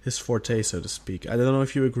forte, so to speak. I don't know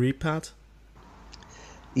if you agree, Pat.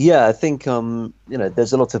 Yeah, I think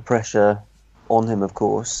there's a lot of pressure on him, of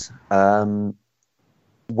course,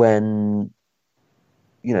 when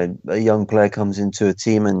a young player comes into a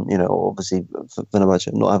team, and obviously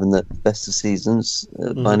Fenerbahce not having the best of seasons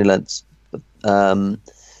by any lengths.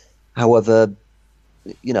 However,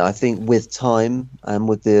 I think with time and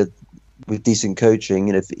with decent coaching,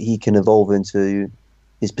 if he can evolve into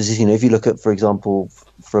his position. If you look at, for example,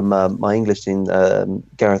 from my English team,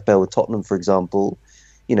 Gareth Bale with Tottenham, for example,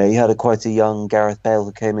 you had quite a young Gareth Bale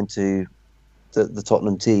who came into the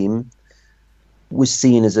Tottenham team, was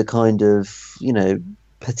seen as a kind of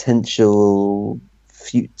potential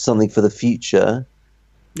something for the future.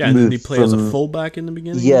 Yeah, and did he play as a fullback in the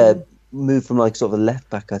beginning? Yeah, moved from like sort of a left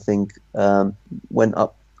back, I think. Went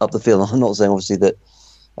up the field. I'm not saying obviously that.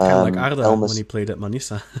 Kind of like Arda Elmas, when he played at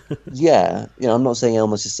Manisa. Yeah, I'm not saying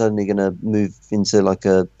Elmas is suddenly going to move into like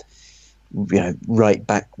a right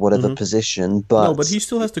back whatever position, but he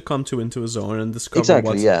still has to come into his own and discover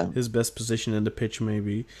what's his best position in the pitch.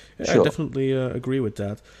 Maybe I definitely agree with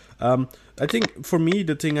that. I think for me,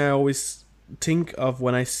 the thing I always think of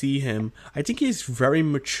when I see him, I think he's very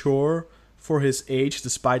mature for his age,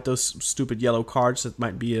 despite those stupid yellow cards that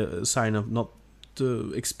might be a sign of not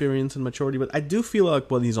the experience and maturity. But I do feel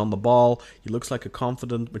like when he's on the ball, he looks like a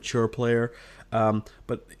confident, mature player.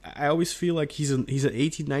 But I always feel like he's an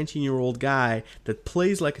 18, 19-year-old guy that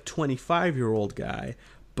plays like a 25-year-old guy,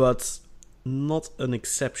 but not an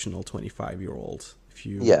exceptional 25-year-old, if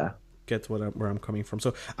you get where I'm coming from.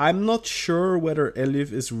 So I'm not sure whether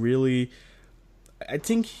Elif is really... I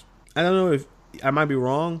don't know if... I might be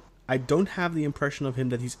wrong. I don't have the impression of him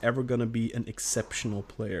that he's ever going to be an exceptional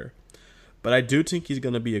player. But I do think he's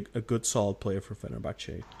going to be a good, solid player for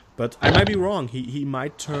Fenerbahce. But I might be wrong. He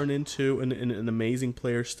might turn into an amazing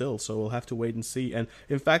player still. So we'll have to wait and see. And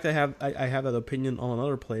in fact, I have that opinion on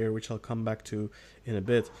another player, which I'll come back to in a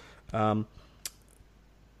bit. Umut,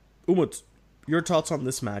 your thoughts on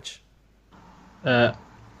this match?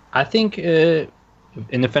 I think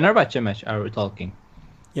in the Fenerbahce match, are we talking?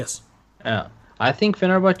 Yes. I think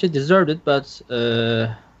Fenerbahce deserved it, but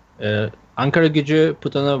Ankaragücü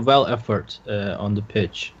put on a well effort on the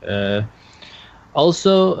pitch.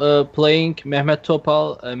 Also, playing Mehmet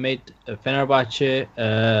Topal made Fenerbahce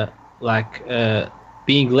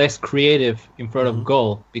being less creative in front of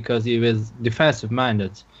goal because he was defensive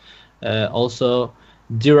minded. Also,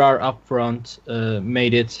 Dirar up front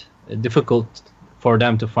made it difficult for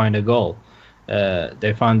them to find a goal.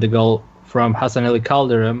 They found the goal from Hasan Ali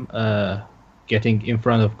Kaldırım, getting in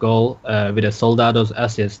front of goal with a Soldado's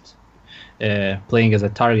assist, playing as a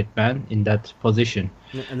target man in that position.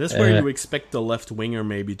 Yeah, and that's where you expect the left winger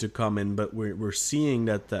maybe to come in, but we're seeing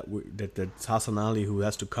that it's Hasan Ali who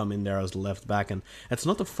has to come in there as the left back, and it's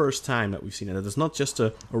not the first time that we've seen it. It's not just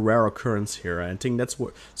a rare occurrence here. I think that's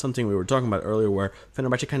something we were talking about earlier, where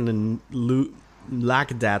Fenerbahce kind of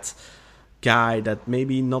lack that guy that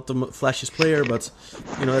maybe not the flashiest player, but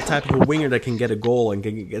that type of a winger that can get a goal and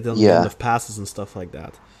can get on the end of passes and stuff like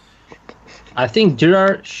that. I think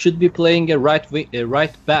Gerard should be playing a right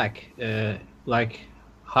back, like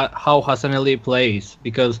how Hasan Ali plays,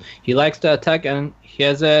 because he likes to attack and he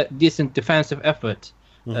has a decent defensive effort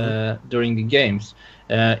during the games.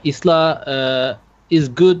 Isla is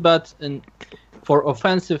good, but for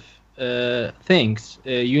offensive things,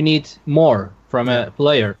 you need more from a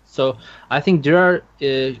player. So I think Gerard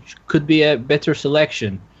could be a better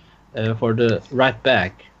selection for the right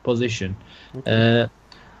back position. Okay.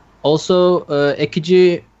 Also,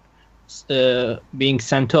 Ekici being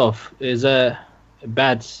sent off is a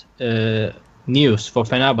bad news for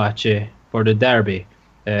Fenerbahce for the derby,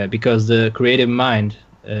 because the creative mind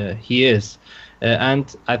he is.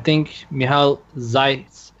 And I think Michal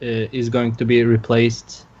Zajc is going to be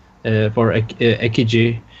replaced for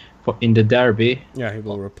Ekici in the derby. Yeah, he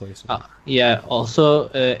will replace him. Also,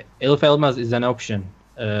 Elif Elmas is an option.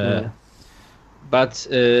 But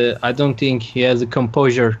I don't think he has a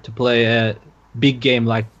composure to play a big game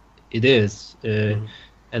like it is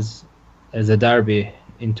as a derby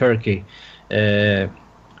in Turkey.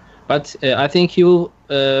 But I think he will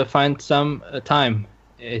find some time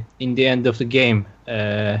in the end of the game.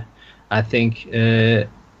 I think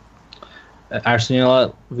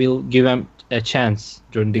Arsenal will give him a chance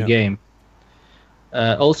during the game.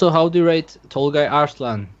 Also, how do you rate Tolgay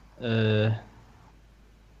Arslan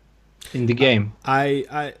in the game?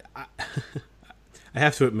 I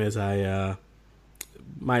have to admit, I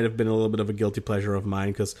might have been a little bit of a guilty pleasure of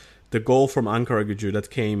mine, because the goal from Ankaragücü that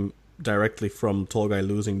came directly from Tolgay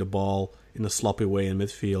losing the ball in a sloppy way in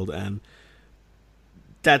midfield, and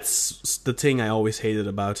that's the thing I always hated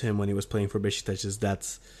about him when he was playing for Beşiktaş, is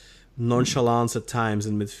that nonchalance at times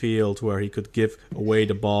in midfield where he could give away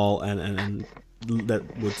the ball and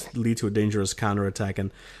that would lead to a dangerous counterattack.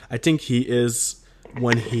 And I think he is,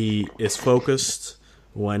 when he is focused,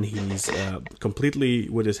 when he's completely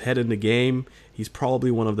with his head in the game, he's probably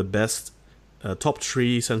one of the best top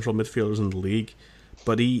 3 central midfielders in the league.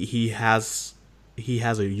 But he has a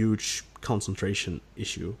huge concentration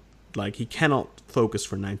issue. Like, he cannot focus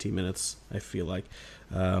for 90 minutes, I feel like.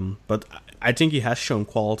 But I think he has shown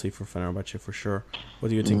quality for Fenerbahce for sure. What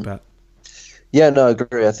do you think, Pat? Yeah, no, I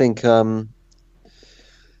agree. I think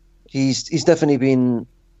he's definitely been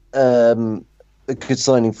a good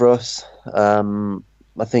signing for us.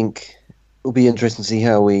 I think it'll be interesting to see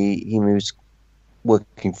how he moves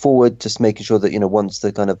working forward, just making sure that, once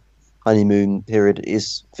the kind of honeymoon period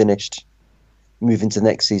is finished, moving to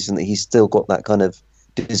next season, that he's still got that kind of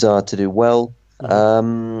desire to do well.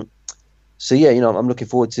 So yeah, I'm looking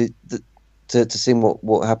forward to seeing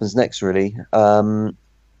what happens next, really. Not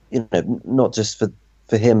just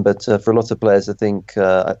for him, but for a lot of players. I think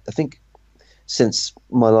since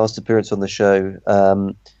my last appearance on the show,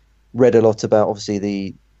 read a lot about,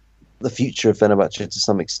 obviously, the future of Fenerbahce to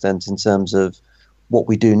some extent in terms of what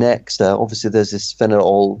we do next. Obviously, there's this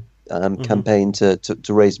Fenerol campaign to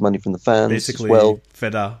raise money from the fans. Basically, as well.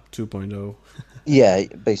 Feda 2.0. Yeah,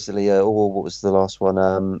 basically, or what was the last one?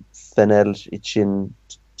 Fener için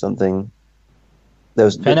something.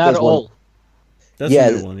 There's Fenerol. That's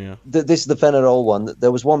a new one, yeah. This is the Fenerol one.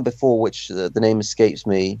 There was one before which the name escapes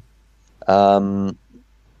me. But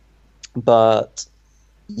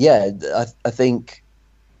yeah, I think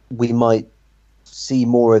we might see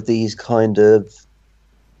more of these kind of,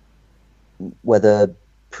 whether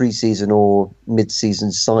pre-season or mid-season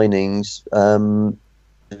signings,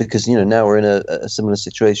 because now we're in a similar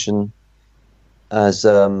situation as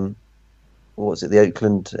the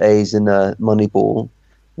Oakland A's in Moneyball,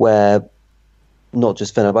 where not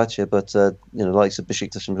just Fenerbahce, but likes of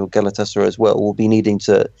Beşiktaş and Galatasaray as well, will be needing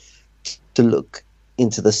to look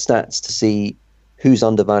into the stats to see who's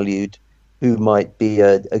undervalued, who might be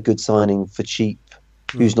a good signing for cheap,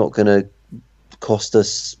 who's not going to cost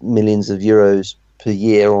us millions of euros per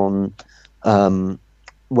year on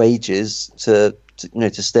wages to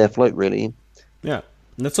stay afloat, really. Yeah.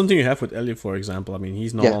 And that's something you have with Elliot, for example. I mean,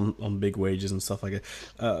 he's not on big wages and stuff like that.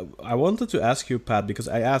 I wanted to ask you, Pat, because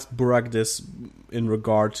I asked Burak this in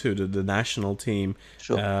regard to the national team.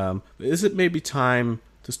 Sure. Is it maybe time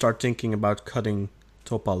to start thinking about cutting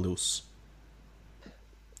Topal loose?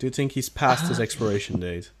 Do you think he's past his expiration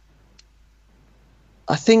date?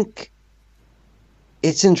 I think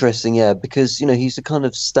it's interesting, yeah, because he's the kind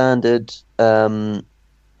of standard. Well,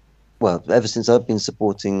 ever since I've been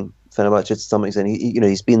supporting Fenerbahce to some extent,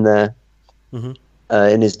 he's been there Mm-hmm.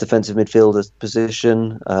 in his defensive midfielder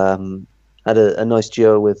position. Had a nice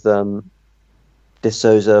duo with De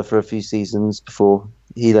Souza for a few seasons before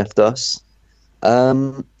he left us.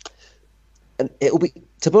 And it'll be,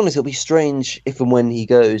 to be honest, it'll be strange if and when he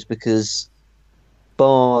goes, because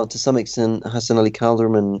bar to some extent Hassan Ali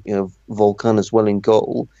Kaldırım and Volkan as well in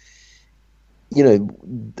goal.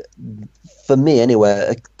 For me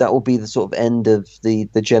anyway, that will be the sort of end of the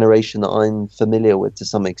generation that I'm familiar with to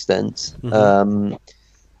some extent. Mm-hmm.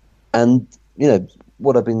 And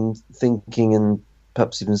what I've been thinking, and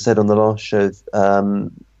perhaps even said on the last show,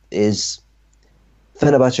 is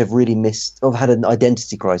Fenerbahce have really had an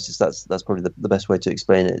identity crisis. That's probably the best way to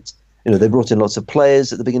explain it. They brought in lots of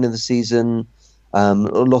players at the beginning of the season, a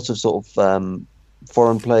lot of sort of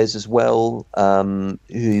foreign players as well,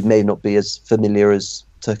 who may not be as familiar as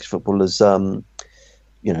Turkish football as,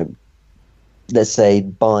 let's say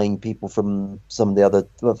buying people from some of the other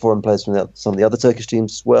foreign players from some of the other Turkish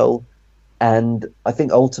teams as well. And I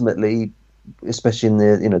think ultimately, especially in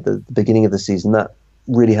the beginning of the season, that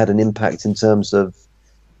really had an impact in terms of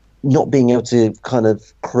not being able to kind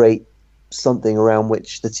of create something around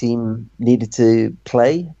which the team needed to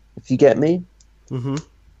play, if you get me. Mm-hmm.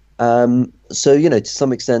 So, to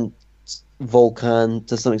some extent, Volkan,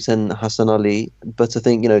 to some extent, Hassan Ali, but I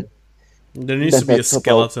think, there needs to be a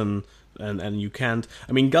skeleton, and you can't.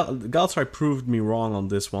 I mean, Galatasaray proved me wrong on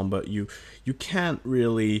this one, but you can't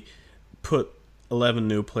really put 11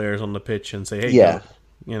 new players on the pitch and say, hey, yeah.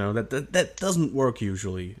 Go. That doesn't work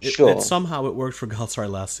usually. Sure. Somehow it worked for Galatasaray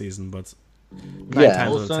last season, but 9 times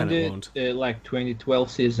out of 10 it won't. Like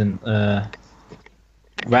 2012 season,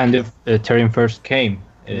 when the Terim first came,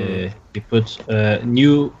 he put a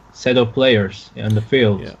new set of players on the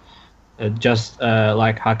field. Yeah. Just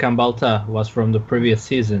like Hakan Balta was from the previous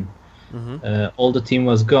season. Mm-hmm. All the team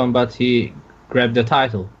was gone, but he grabbed the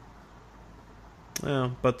title.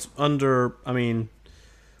 Yeah, but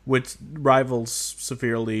with rivals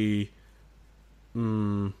severely,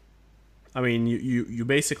 you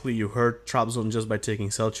basically hurt Trabzon just by taking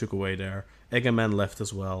Selçuk away there. Egemen left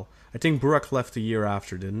as well. I think Burak left a year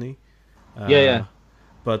after, didn't he? Yeah.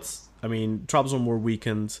 But Trabzon were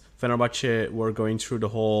weakened. Fenerbahce were going through the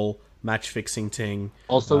whole match fixing thing.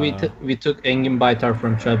 Also, we took Engin Baytar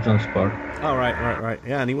from Trabzonspor. Oh, right.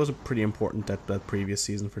 Yeah, and he was pretty important that previous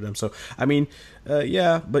season for them. So,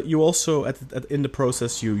 but you also, in the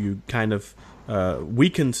process, you kind of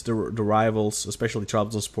weakened the rivals, especially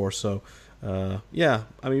Trabzonspor. So,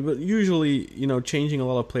 but usually, changing a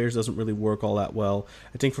lot of players doesn't really work all that well.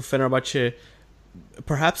 I think for Fenerbahce,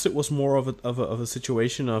 perhaps it was more of a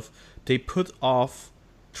situation of they put off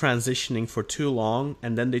transitioning for too long,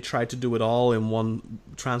 and then they tried to do it all in one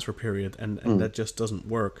transfer period, and that just doesn't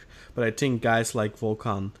work. But I think guys like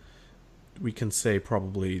Volkan, we can say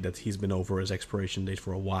probably that he's been over his expiration date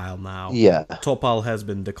for a while now. Yeah. Topal has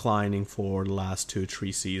been declining for the last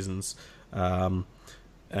 2-3 seasons.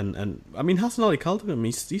 And Hassan Ali Kaldırım,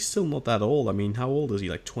 he's still not that old. How old is he?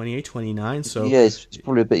 Like 28, 29? So yeah, he's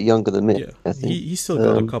probably a bit younger than me. Yeah, I think. He's still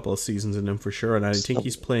got a couple of seasons in him for sure, and I think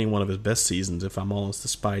he's playing one of his best seasons, if I'm honest,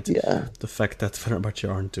 despite the fact that Fenerbahce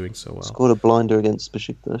aren't doing so well. Scored a blinder against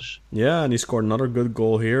Besiktas. Yeah, and he scored another good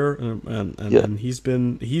goal here, and he's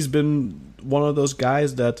been one of those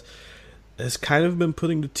guys that has kind of been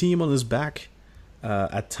putting the team on his back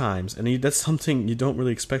at times, and that's something you don't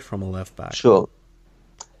really expect from a left back. Sure.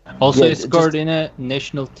 Also, he scored in a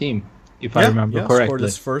national team, if I remember correctly. Scored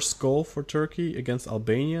his first goal for Turkey against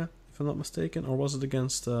Albania, if I'm not mistaken, or was it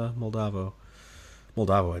against Moldavo?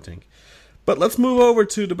 Moldavo, I think. But let's move over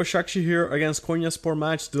to the Başakşehir against Konyaspor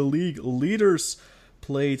match. The league leaders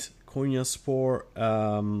played Konyaspor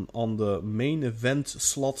on the main event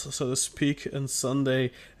slot, so to speak, on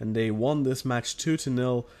Sunday, and they won this match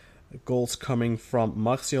 2-0. Goals coming from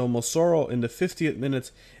Marcio Mosoro in the 50th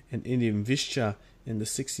minute and Indian Visca in the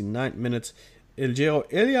 69th minute. Elgero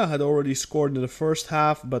Elia had already scored in the first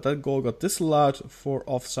half, but that goal got disallowed for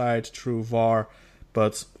offside through VAR.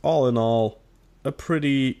 But all in all, a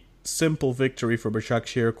pretty simple victory for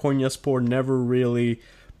Başakşehir. Konyaspor never really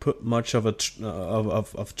put much of a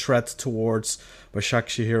threat towards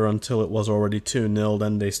Başakşehir until it was already 2-0.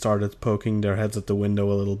 Then they started poking their heads at the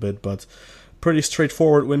window a little bit, but pretty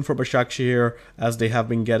straightforward win for Başakşehir, as they have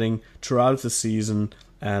been getting throughout the season,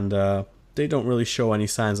 and they don't really show any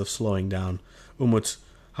signs of slowing down. Umut,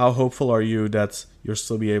 how hopeful are you that you'll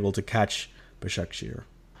still be able to catch Başakşehir?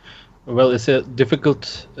 Well, it's a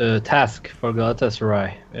difficult task for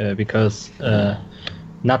Galatasaray because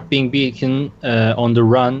not being beaten on the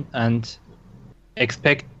run and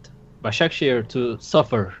expect Başakşehir to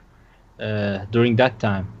suffer during that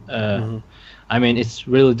time. I mean, it's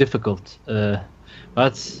really difficult,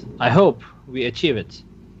 but I hope we achieve it.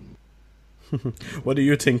 What do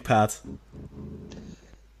you think, Pat?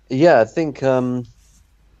 Yeah, I think a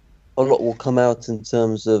lot will come out in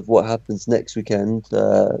terms of what happens next weekend.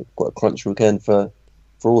 Quite a crunch weekend for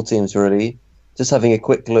all teams, really. Just having a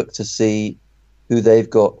quick look to see who they've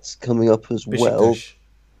got coming up as well. Beşiktaş.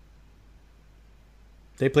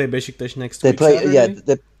 They play Beşiktaş next They week. play,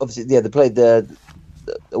 Saturday? they played their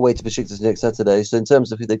away to Besiktas next Saturday. So in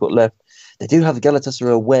terms of who they've got left, they do have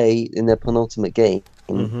Galatasaray away in their penultimate game,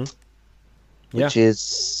 which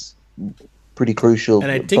is pretty crucial.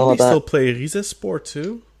 And I think they still play Rizespor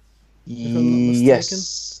too. If I'm not mistaken.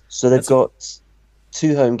 Yes. So they've got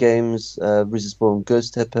 2 home games: Rizespor and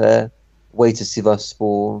Göztepe, away to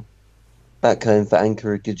Sivasspor, back home for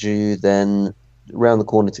Ankaragücü, then round the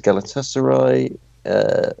corner to Galatasaray.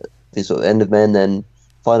 The sort of end of May, then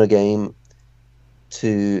final game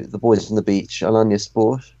to the boys from the beach,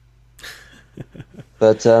 Alanyaspor.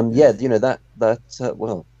 But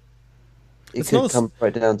it could come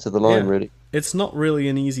right down to the line, really. It's not really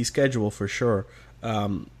an easy schedule for sure.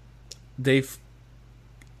 I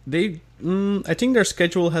think their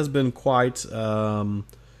schedule has been quite.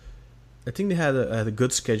 I think they had a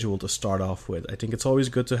good schedule to start off with. I think it's always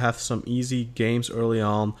good to have some easy games early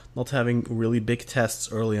on, not having really big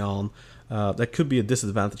tests early on. That could be a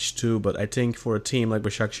disadvantage too, but I think for a team like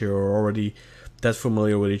Başakşehir who are already that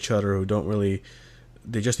familiar with each other,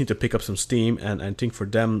 they just need to pick up some steam, and I think for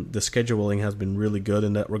them the scheduling has been really good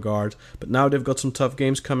in that regard. But now they've got some tough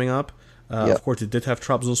games coming up. Of course, they did have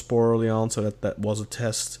Trabzonspor early on, so that was a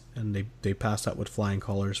test, and they passed that with flying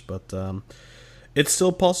colors. But it's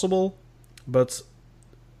still possible. But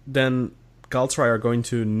then Galatasaray are going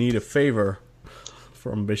to need a favor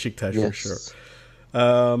from Beşiktaş for sure.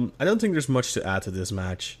 I don't think there's much to add to this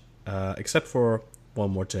match, except for one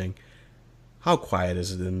more thing. How quiet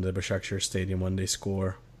is it in the Başakşehir stadium when they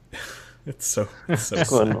score? It's so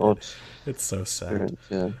sad. It's so sad.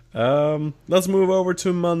 Let's move over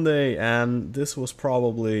to Monday, and this was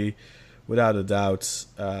probably, without a doubt,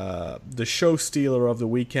 the show stealer of the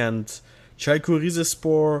weekend. Çaykur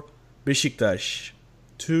Rizespor Beşiktaş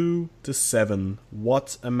 2-7.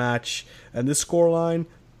 What a match! And this scoreline,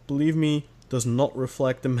 believe me, does not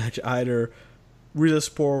reflect the match either.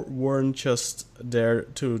 Rizespor weren't just there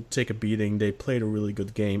to take a beating. They played a really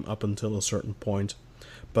good game up until a certain point.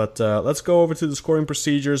 But let's go over to the scoring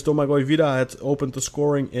procedures. Domagoj Vida had opened the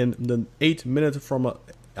scoring in the 8th minute from a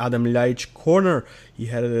Adem Ljajic corner. He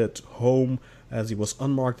headed it home as he was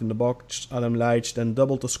unmarked in the box. Adem Ljajic then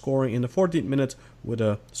doubled the scoring in the 14th minute with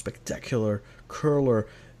a spectacular curler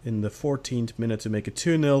in the 14th minute to make it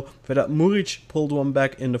 2-0. Vedat Muric pulled one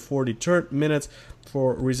back in the 43rd minute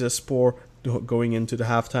for Rizespor going into the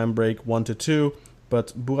halftime break 1-2.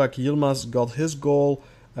 But Burak Yilmaz got his goal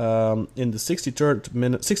in the 64th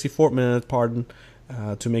minute,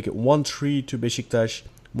 to make it 1-3 to Beşiktaş.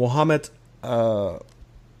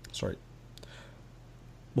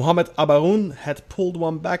 Mohamed Abaroun had pulled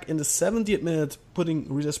one back in the 70th minute, putting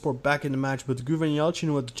Rizespor back in the match, but Güven Yalçın,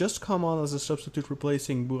 who had just come on as a substitute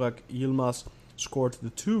replacing Burak Yilmaz, scored the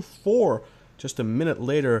 2-4 just a minute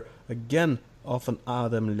later, again off an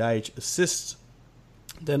Adem Ljajic assist.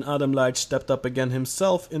 Then Adem Ljajic stepped up again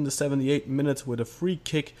himself in the 78th minute with a free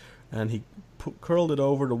kick, and he curled it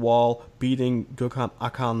over the wall, beating Gökhan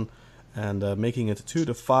Akan and making it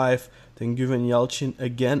 2-5. Then Güven Yalçın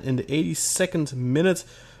again in the 82nd minute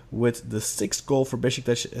with the 6th goal for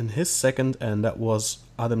Beşiktaş in his second, and that was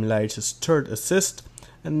Adem Ljajic's 3rd assist.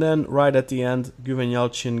 And then right at the end, Güven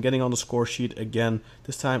Yalçın getting on the score sheet again,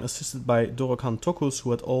 this time assisted by Dorukhan Tokus,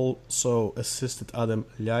 who had also assisted Adem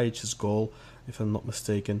Ljajic's goal, if I'm not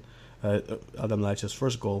mistaken, Adem Ljajic's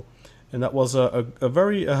first goal. And that was a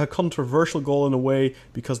very controversial goal in a way,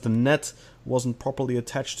 because the net wasn't properly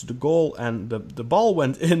attached to the goal, and the ball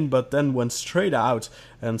went in but then went straight out,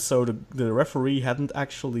 and so the referee hadn't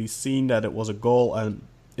actually seen that it was a goal, and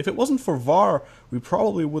if it wasn't for VAR we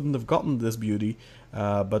probably wouldn't have gotten this beauty,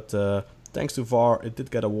 but thanks to VAR it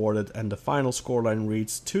did get awarded, and the final scoreline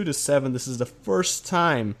reads 2-7. This is the first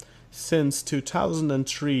time since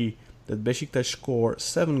 2003 that Beşiktaş scored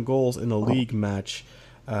 7 goals in a league match.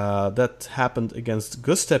 That happened against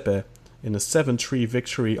Göztepe in a 7-3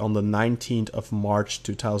 victory on the 19th of March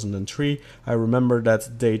 2003. I remember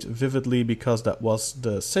that date vividly because that was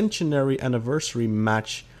the centenary anniversary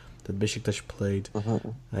match that Besiktas played.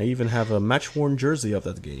 I even have a match-worn jersey of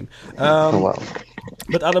that game. Wow.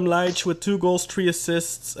 But Adem Ljajic with 2 goals, 3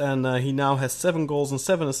 assists, and he now has 7 goals and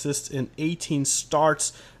 7 assists in 18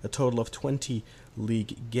 starts, a total of 20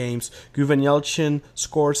 league games. Guven Yalcin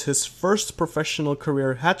scores his first professional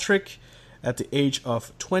career hat-trick at the age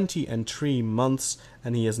of 20 and 3 months,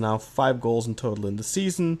 and he has now 5 goals in total in the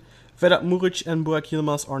season. Vedat Muric and Burak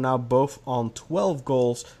Yilmaz are now both on 12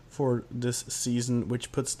 goals for this season,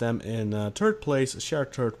 which puts them in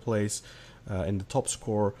shared third place in the top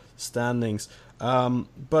score standings.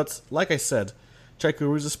 But like I said, Çaykur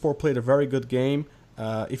Rizespor played a very good game.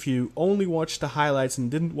 If you only watched the highlights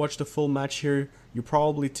and didn't watch the full match here, you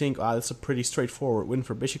probably think, it's a pretty straightforward win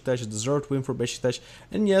for Besiktas, a deserved win for Besiktas.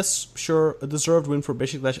 And yes, sure, a deserved win for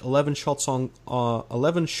Besiktas. 11 shots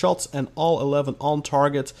and all 11 on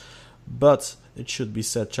target. But it should be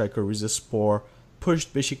said, Çaykur Rizespor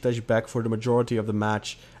pushed Besiktas back for the majority of the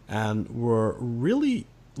match and were really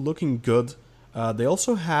looking good. They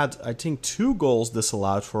also had, I think, 2 goals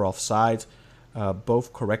disallowed for offside,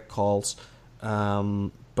 both correct calls.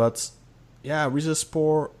 But yeah,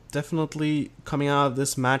 Rizespor definitely coming out of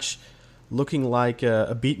this match looking like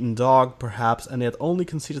a beaten dog, perhaps, and they had only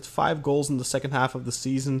conceded 5 goals in the second half of the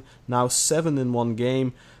season, now 7 in one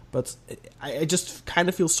game. But I just kind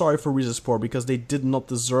of feel sorry for Rizespor because they did not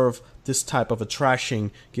deserve this type of a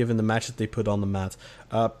trashing given the match that they put on the mat.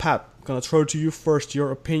 Pat, I'm going to throw to you first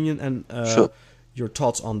your opinion and Sure. your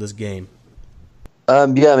thoughts on this game. I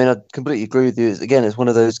completely agree with you. Again, it's one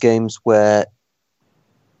of those games where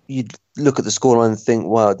you look at the scoreline and think,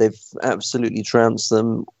 wow, they've absolutely trounced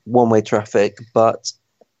them, one-way traffic. But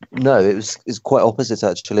no, it's quite opposite,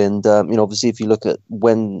 actually. And, obviously, if you look at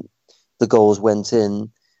when the goals went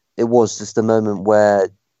in, it was just a moment where,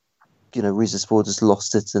 Rizespor just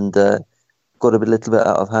lost it and got a little bit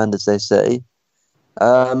out of hand, as they say.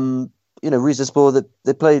 Rizespor,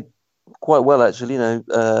 they played quite well, actually.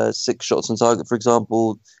 6 shots on target, for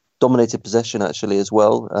example, dominated possession, actually, as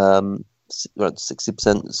well. Around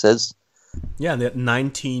 60%, it says. Yeah, they had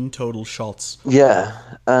 19 total shots. Yeah,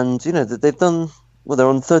 and, they've done... Well, they're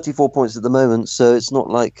on 34 points at the moment, so it's not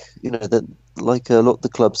like, that like a lot of the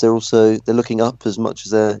clubs, they're looking up as much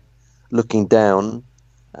as they're looking down.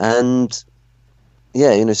 And,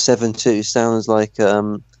 yeah, 7-2 sounds like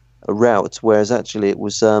a rout, whereas actually it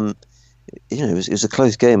was, it was a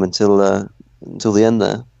close game until the end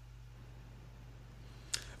there.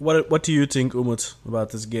 What do you think, Umut,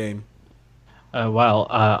 about this game?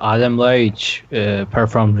 Adem Ljajic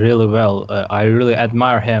performed really well. I really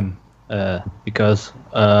admire him because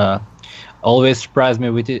always surprised me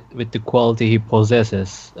with the quality he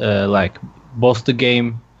possesses. Like both the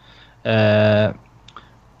game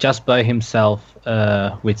just by himself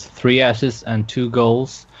with 3 assists and 2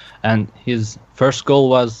 goals, and his first goal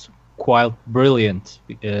was quite brilliant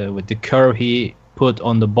with the curve he put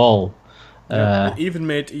on the ball. It even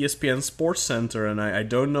made ESPN Sports Center, and I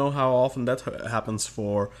don't know how often that happens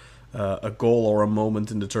for a goal or a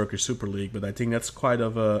moment in the Turkish Super League, but I think that's quite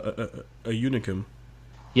of a unicum.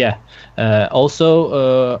 Yeah.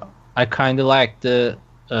 Also, I kind of like the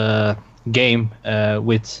game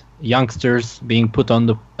with youngsters being put on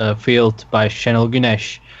the field by Şenol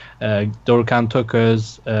Güneş, Dorukhan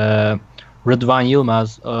Toköz, Rıdvan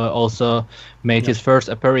Yılmaz also made his first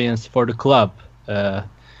appearance for the club.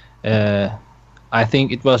 I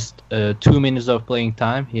think it was 2 minutes of playing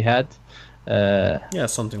time he had. Yeah,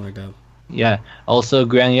 something like that. Yeah. Also,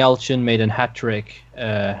 Guven Yalcin made a hat-trick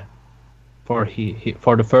for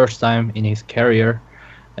the first time in his career.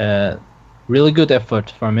 Really good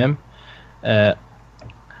effort from him. I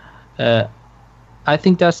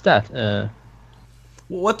think that's that.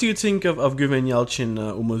 What do you think of Guven Yalcin,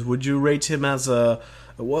 Umut? Would you rate him as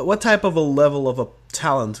what type of a level of a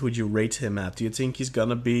talent would you rate him at? Do you think he's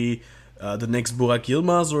gonna be the next Burak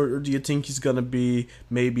Yilmaz, or do you think he's gonna be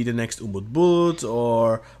maybe the next Umut Bulut,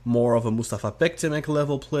 or more of a Mustafa Bektemek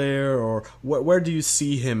level player, or where do you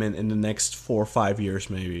see him in the next 4 or 5 years,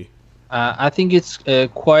 maybe? I think it's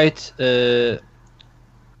quite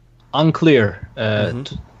unclear,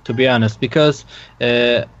 to be honest, because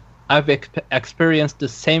I've experienced the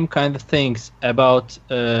same kind of things about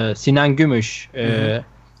Sinan Gümüş,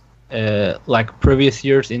 like previous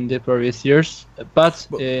years. But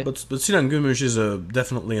Sinan Gümüş is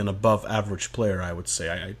definitely an above average player, I would say.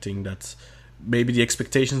 I think that maybe the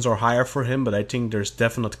expectations are higher for him, but I think there's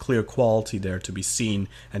definite clear quality there to be seen,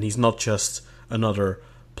 and he's not just another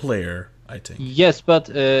player. I think. Yes, but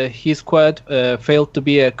he's quite failed to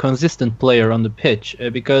be a consistent player on the pitch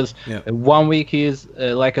because one week he's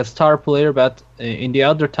like a star player, but in the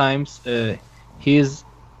other times he's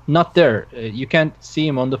not there. You can't see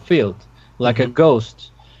him on the field like a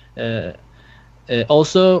ghost.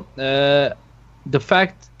 Also, the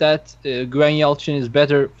fact that Güven Yalçın is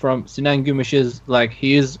better from Sinan Gümüş is like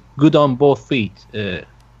he is good on both feet.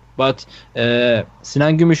 But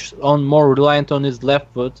Sinan Gümüş on more reliant on his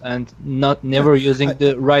left foot and never using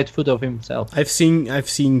the right foot of himself. I've seen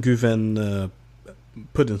Güven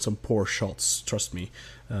put in some poor shots. Trust me.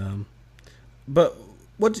 But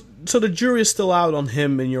what? So the jury is still out on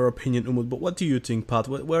him, in your opinion, Umut. But what do you think, Pat?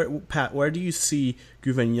 Where do you see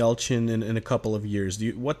Güven Yalçın in a couple of years?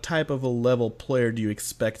 What type of a level player do you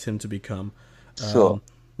expect him to become? Sure.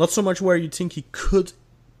 Not so much where you think he could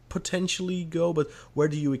potentially go, but where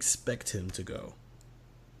do you expect him to go?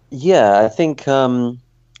 Yeah, I think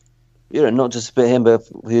not just about him, but if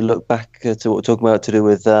we look back to what we're talking about to do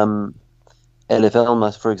with Elif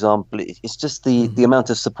Elmas, for example, it's just the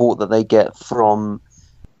amount of support that they get from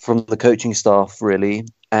the coaching staff, really,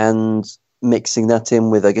 and mixing that in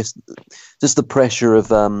with, I guess, just the pressure of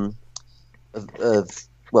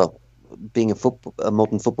being a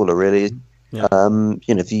modern footballer, really. Yeah.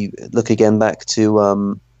 If you look again back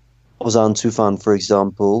to Ozan Tufan, for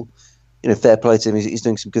example, fair play to him. He's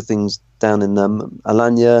doing some good things down in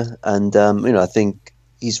Alanya, and I think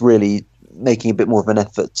he's really making a bit more of an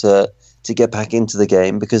effort to get back into the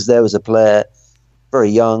game, because there was a player very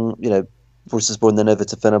young, Bursaspor and then over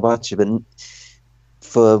to Fenerbahce, but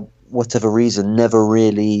for whatever reason never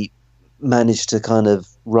really managed to kind of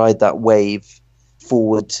ride that wave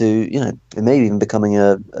forward to maybe even becoming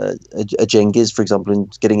a Cengiz, for example,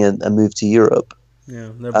 and getting a move to Europe. Yeah,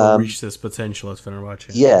 never reached his potential at Fenerbahce.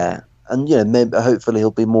 Yeah, and maybe hopefully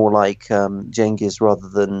he'll be more like Cengiz rather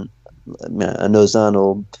than a Ozan,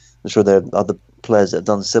 or I'm sure there are other players that have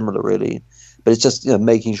done similar, really. But it's just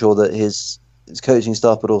making sure that his coaching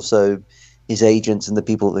staff, but also his agents and the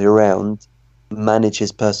people that are around, manage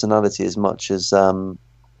his personality as much as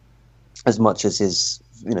his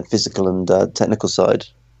physical and technical side.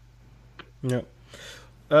 Yeah.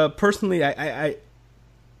 Personally, I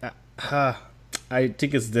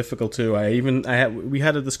think it's difficult too. We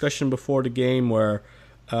had a discussion before the game where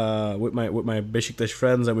with my Beşiktaş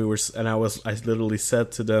friends, and I literally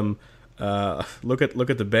said to them, look at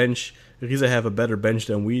the bench. Rize have a better bench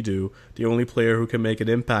than we do. The only player who can make an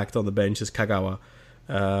impact on the bench is Kagawa.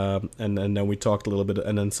 And then we talked a little bit,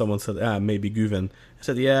 and then someone said, maybe Güven. I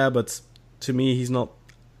said, yeah, but to me he's not.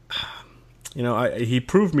 He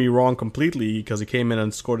proved me wrong completely, because he came in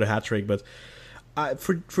and scored a hat-trick, but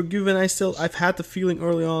for Güven, I've had the feeling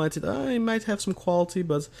early on, I said, he might have some quality,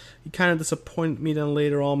 but he kind of disappointed me then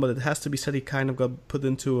later on. But it has to be said, he kind of got put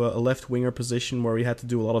into a left-winger position where he had to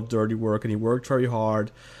do a lot of dirty work, and he worked very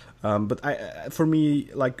hard. But for me,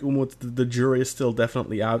 like Umut, the jury is still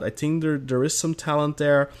definitely out. I think there is some talent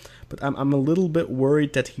there, but I'm a little bit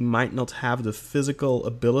worried that he might not have the physical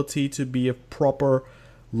ability to be a proper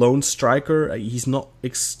lone striker. He's not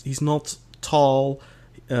tall,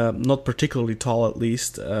 not particularly tall at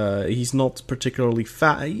least. He's not particularly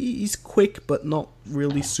fast. He's quick, but not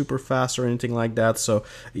really super fast or anything like that. So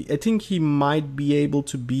I think he might be able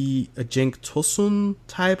to be a Cenk Tosun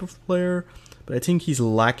type of player, but I think he's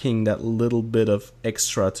lacking that little bit of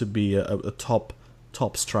extra to be a top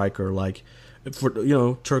striker, like for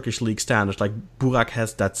Turkish league standards. Like Burak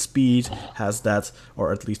has that speed, has that,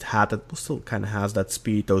 or at least had that, still kind of has that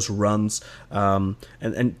speed, those runs,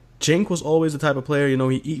 and Cenk was always the type of player,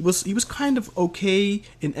 he was kind of okay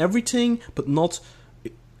in everything, but not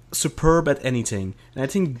superb at anything. And I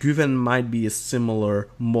think Güven might be a similar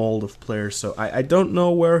mold of player. So I don't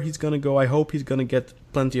know where he's going to go. I hope he's going to get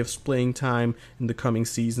plenty of playing time in the coming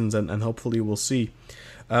seasons, and hopefully we'll see.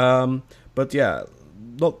 But yeah,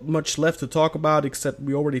 not much left to talk about, except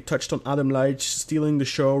we already touched on Adem Laiç stealing the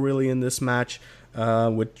show really in this match,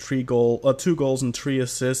 with 2 goals and 3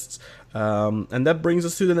 assists. And that brings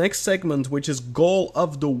us to the next segment, which is Goal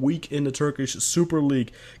of the Week in the Turkish Super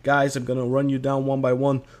League. Guys, I'm going to run you down one by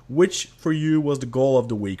one. Which for you was the Goal of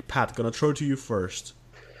the Week? Pat, going to throw to you first.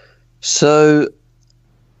 So,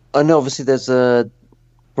 I know obviously there's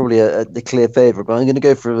probably the clear favourite, but I'm going to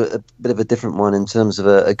go for a bit of a different one in terms of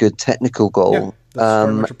a good technical goal. Yeah, that's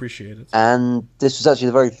very much appreciated. And this was actually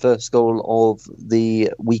the very first goal of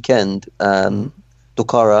the weekend.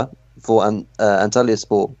 Dokara for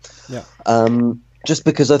Antalyaspor. Yeah. Just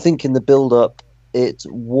because I think in the build-up it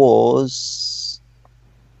was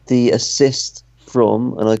the assist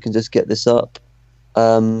from, and I can just get this up,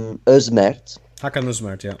 Özmert. Hakan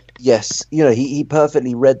Uzmert, yeah. Yes, he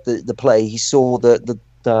perfectly read the play. He saw that the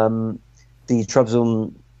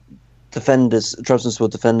Trabzonspor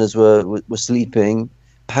defenders were sleeping,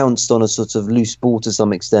 pounced on a sort of loose ball to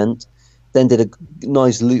some extent, then did a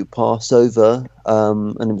nice loop pass over,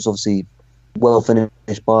 and it was obviously well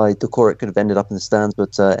finished by Dokor. It could have ended up in the stands,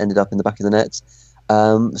 but ended up in the back of the net.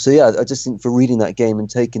 So yeah, I just think for reading that game and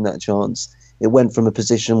taking that chance, it went from a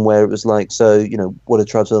position where it was like, so what are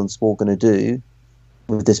Trabzonspor going to do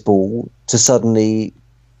with this ball, to suddenly,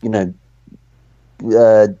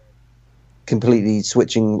 completely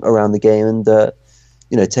switching around the game and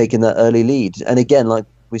taking that early lead. And again, like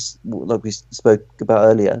we spoke about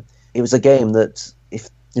earlier, it was a game that if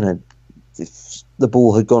the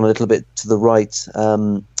ball had gone a little bit to the right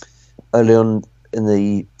early on in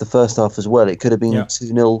the first half as well, it could have been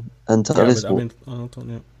 2-0 Antalyaspor.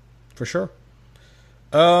 Yeah, for sure.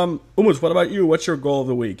 Umut, what about you? What's your goal of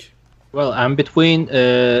the week? Well, I'm between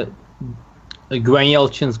Güven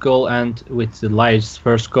Yalçın's goal and with the Laj's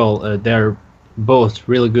first goal. They're both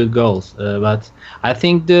really good goals, but I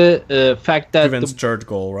think the fact that Güven's third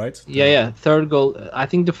goal, right? Yeah, third goal. I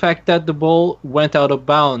think the fact that the ball went out of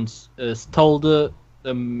bounds stole the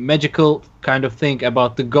magical kind of thing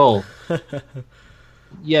about the goal.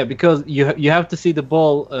 Yeah, because you have to see the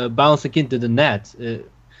ball bouncing into the net.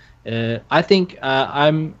 I think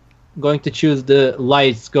I'm going to choose the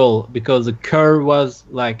Laj's goal because the curve was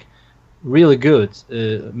like really good,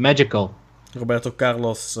 magical. Roberto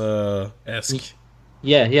Carlos esque.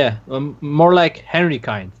 Yeah. More like Henry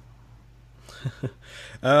kind.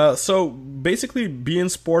 So basically, beIN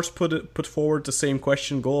Sports put forward the same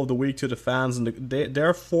question, goal of the week, to the fans, and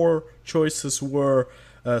their four choices were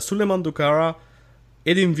Suleiman Dukara,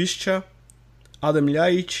 Edin Visca, Adem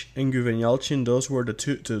Ljajic, and Güven Yalçın. Those were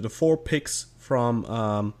the four picks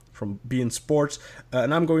from beIN Sports,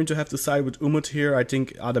 and I'm going to have to side with Umut here. I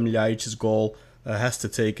think Adem Ljajic's goal has to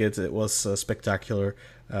take it. It was spectacular,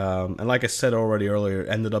 and like I said already earlier,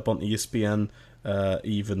 ended up on ESPN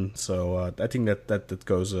even. So I think that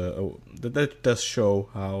goes that does show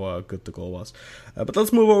how good the goal was. But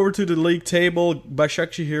let's move over to the league table.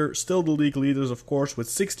 Başakşehir here, still the league leaders, of course, with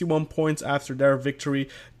 61 points after their victory.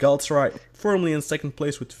 Galatasaray firmly in second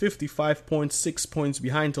place with 55 points, 6 points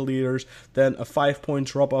behind the leaders. Then a 5-point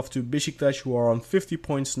drop off to Beşiktaş, who are on 50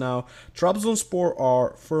 points now. Trabzonspor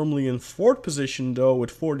are firmly in fourth position though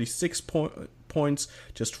with 46 points,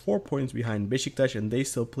 just 4 points behind Beşiktaş, and they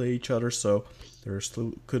still play each other, so there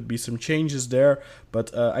still could be some changes there,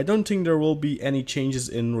 but I don't think there will be any changes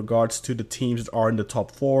in regards to the teams that are in the top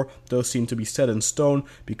 4. Those seem to be set in stone,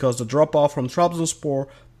 because the drop-off from Trabzonspor,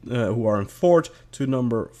 who are in 4th, to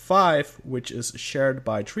number 5, which is shared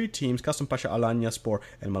by 3 teams, Kasımpaşa, Alanyaspor,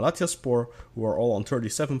 and Malatyaspor, who are all on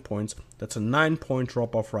 37 points. That's a 9-point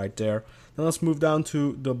drop-off right there. Then let's move down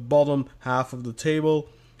to the bottom half of the table.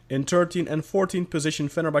 In 13th and 14th position,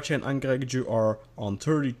 Fenerbahce and Ankaragücü are on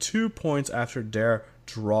 32 points after their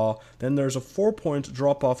draw. Then there's a 4-point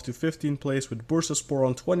drop-off to 15th place with Bursaspor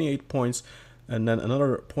on 28 points. And then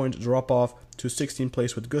another point drop-off to 16th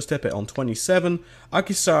place with Göztepe on 27.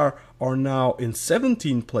 Akhisar are now in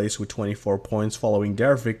 17th place with 24 points following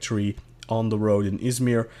their victory on the road in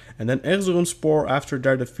Izmir. And then Erzurumspor, after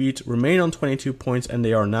their defeat, remain on 22 points, and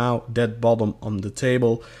they are now dead bottom on the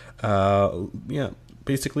table.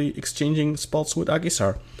 Basically exchanging spots with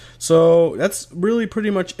Akhisar. So that's really pretty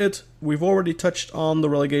much it. We've already touched on the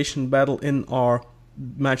relegation battle in our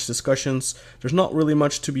match discussions. There's not really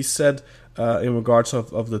much to be said in regards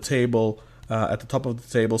of the table, at the top of the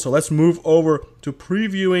table. So let's move over to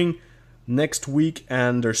previewing next week,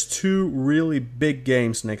 and there's 2 really big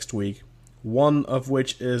games next week. One of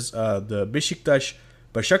which is the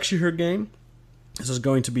Beşiktaş-Başakşehir game. This is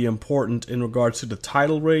going to be important in regards to the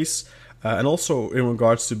title race. And also in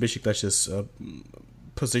regards to Beşiktaş's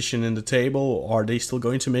position in the table. Are they still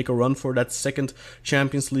going to make a run for that second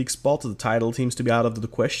Champions League spot? The title seems to be out of the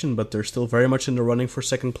question, but they're still very much in the running for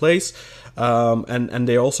second place. And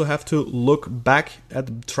they also have to look back at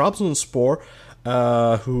Trabzonspor,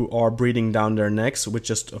 who are breathing down their necks with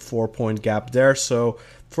just a 4-point gap there. So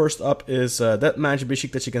first up is that match,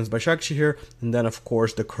 Beşiktaş against Başakşehir, and then of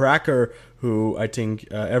course the cracker, who I think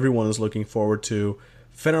everyone is looking forward to,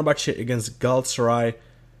 Fenerbahce against Galatasaray.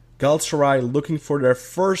 Galatasaray looking for their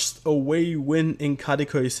first away win in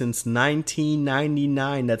Kadıköy since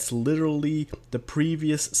 1999. That's literally the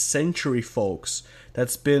previous century, folks.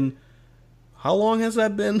 That's been... How long has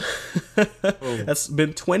that been? That's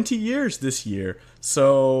been 20 years this year.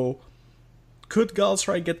 So, could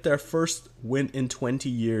Galatasaray get their first win in 20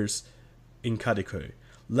 years in Kadıköy?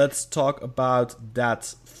 Let's talk about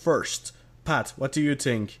that first. Pat, what do you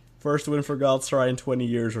think? First win for Galatasaray in 20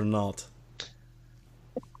 years or not?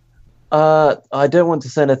 I don't want to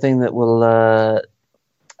say anything that will,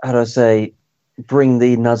 how do I say, bring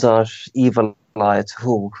the Nazar evil eye at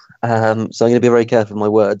all. So I'm going to be very careful with my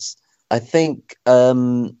words. I think for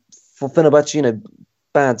Fenerbahce,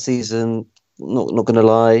 bad season. Not going to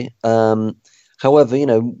lie. However,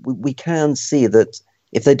 we can see that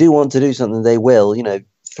if they do want to do something, they will.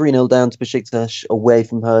 3-0 down to Besiktas away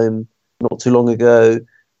from home not too long ago,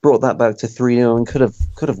 brought that back to 3-0 and could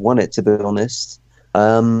have won it, to be honest.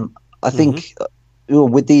 I think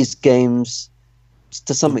with these games,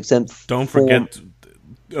 to some extent, don't forget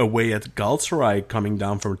away at Galatasaray coming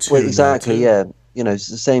down from 2. Well, exactly, yeah. It's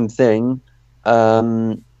the same thing.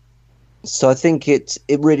 So I think it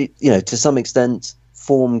really, to some extent,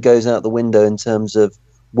 form goes out the window in terms of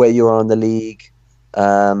where you are in the league.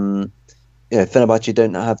 Fenerbahce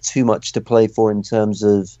don't have too much to play for in terms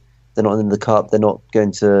of they're not in the cup. They're not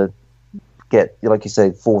going to get, like you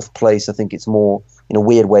say, 4th place. I think it's more, in a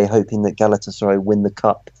weird way, hoping that Galatasaray win the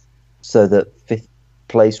cup so that 5th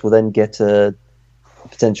place will then get a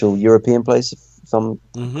potential European place, if I'm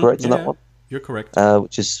correct on that one. You're correct.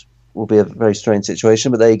 Which will be a very strange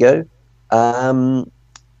situation, but there you go. And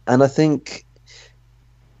I think,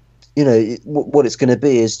 what it's going to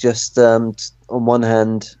be is just, on one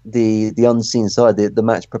hand, the unseen side, the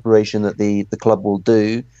match preparation that the club will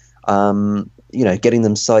do, getting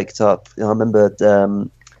them psyched up. I remember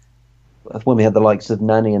when we had the likes of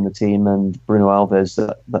Nani in the team and Bruno Alves,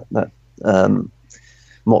 that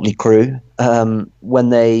motley crew,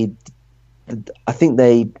 when I think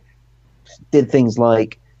they did things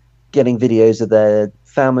like getting videos of their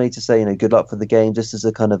family to say, good luck for the game, just as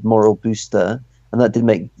a kind of moral booster. And that did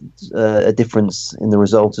make a difference in the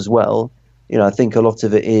result as well. I think a lot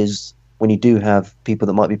of it is when you do have people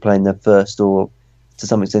that might be playing their first or, to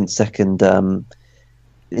some extent, second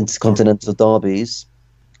intercontinental derbies,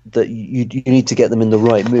 that you need to get them in the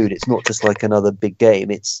right mood. It's not just like another big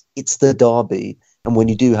game. It's the derby. And when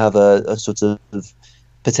you do have a sort of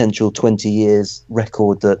potential 20 years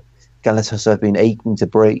record that Galatasaray have been aching to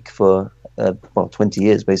break for 20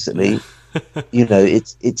 years basically.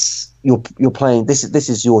 It's you're playing. This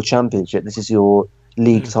is your championship. This is your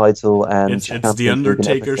league title, and it's the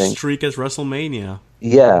Undertaker's streak at WrestleMania.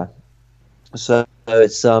 Yeah, so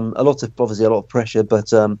it's a lot of pressure,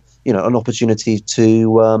 but an opportunity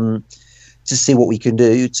to see what we can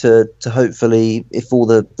do to hopefully, if all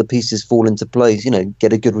the pieces fall into place,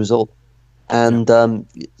 get a good result and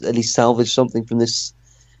at least salvage something from this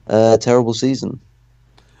terrible season.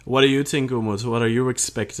 What do you think, Umut? What are you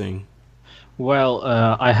expecting? Well,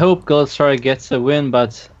 I hope Galatasaray gets a win,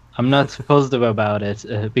 but I'm not positive about it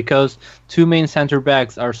because 2 main center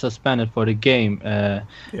backs are suspended for the game.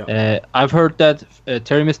 I've heard that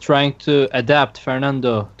Terim is trying to adapt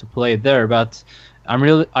Fernando to play there, but I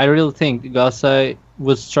really think Galatasaray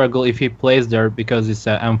would struggle if he plays there because it's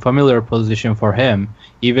an unfamiliar position for him,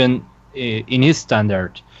 even in his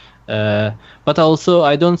standard. But also,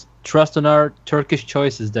 I don't trust on our Turkish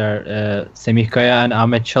choices there, Semih Kaya and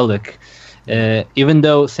Ahmet Çalık. Even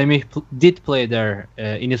though Semih did play there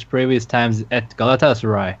in his previous times at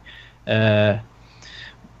Galatasaray.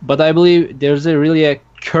 But I believe there's really a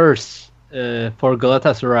curse for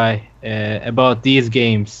Galatasaray about these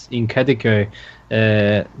games in Kadıköy.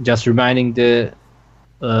 Just reminding the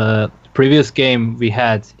previous game we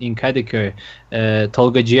had in Kadıköy,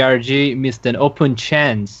 Tolga Ciğerci missed an open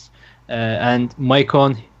chance and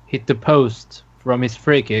Maicon hit the post from his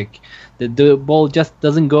free kick. The ball just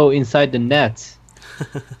doesn't go inside the net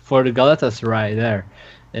for the Galatasaray there.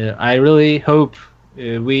 I really hope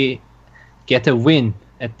we get a win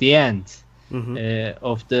at the end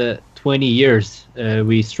of the 20 years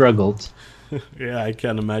we struggled. Yeah, I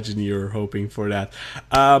can imagine you're hoping for that.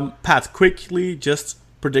 Pat, quickly, just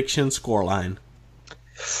prediction scoreline.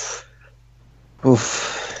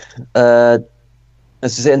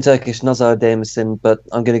 This is in Turkish, Nazar Değmesin, but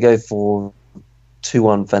I'm going to go for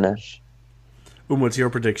 2-1 Fener. What's your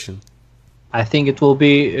prediction? I think it will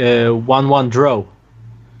be 1-1 draw.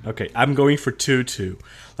 Okay, I'm going for 2-2.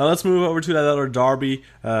 Now let's move over to that other derby.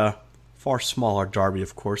 Far smaller derby,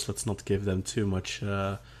 of course. Let's not give them too much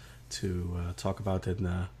to talk about in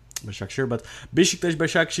Başakşehir. But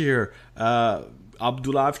Beşiktaş-Başakşehir,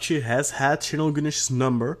 Abdullah Avcı has had Şenol Güneş's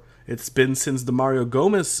number. It's been since the Mario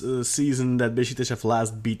Gomez season that Beşiktaş have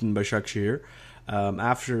last beaten Başakşehir.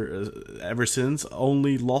 Ever since,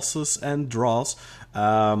 only losses and draws.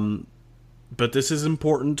 But this is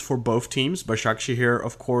important for both teams. Başakşehir,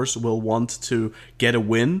 of course, will want to get a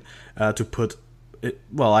win to put it.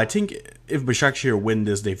 Well, I think if Başakşehir win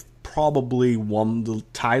this, they've probably won the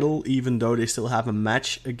title, even though they still have a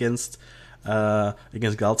match against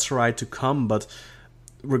Galatasaray to come. But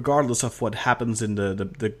regardless of what happens in the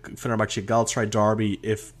Fenerbahce Galatasaray derby,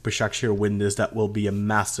 if Başakşehir win this, that will be a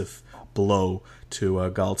massive blow to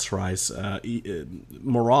Galatasaray's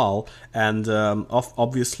morale, and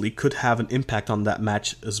obviously could have an impact on that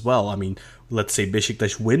match as well. I mean, let's say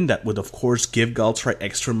Beşiktaş win, that would of course give Galatasaray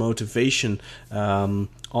extra motivation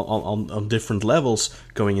on different levels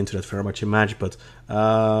going into that Fenerbahce match, but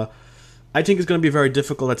I think it's going to be very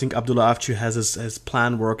difficult. I think Abdullah Avcı has his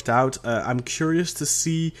plan worked out. I'm curious to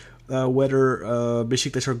see whether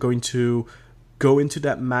Beşiktaş are going to go into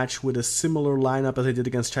that match with a similar lineup as they did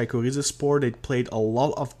against Çaykur Rizespor. They played a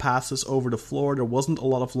lot of passes over the floor. There wasn't a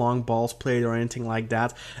lot of long balls played or anything like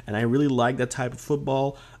that, and I really like that type of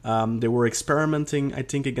football. They were experimenting, I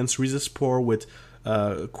think, against Rizespor with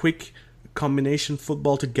quick combination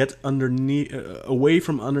football to get underneath, away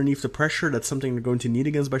from underneath the pressure. That's something they're going to need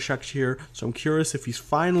against Başakşehir. So I'm curious if he's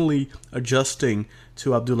finally adjusting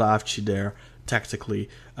to Abdullah Avcı there tactically.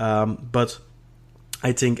 But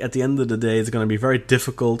I think at the end of the day, it's going to be very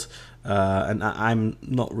difficult, and I'm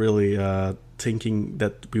not really thinking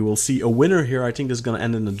that we will see a winner here. I think this is going to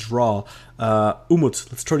end in a draw. Umut,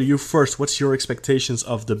 let's turn to you first. What's your expectations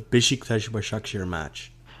of the Beşiktaş-Başakşehir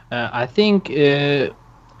match? I think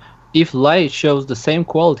if Laiç shows the same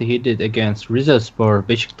quality he did against Rizespor,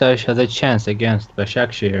 Beşiktaş has a chance against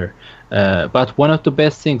Başakşehir. But one of the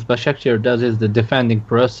best things Başakşehir does is the defending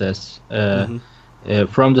process.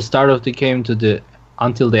 From the start of the game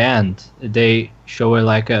until the end, they show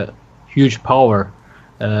a huge power.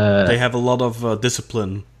 They have a lot of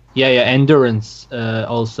discipline. Endurance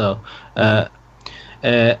also. But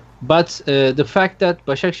the fact that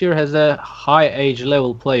Başakşehir has a high age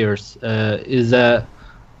level players is a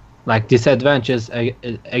disadvantage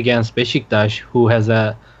against Beşiktaş, who has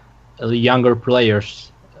a younger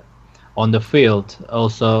players on the field.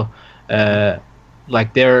 Also,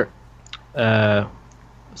 they're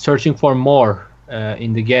searching for more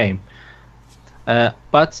in the game.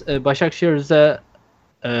 But Başakşehir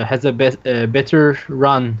has a better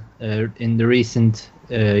run in the recent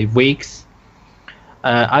weeks.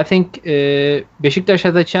 I think Beşiktaş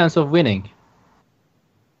has a chance of winning.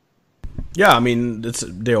 Yeah, I mean,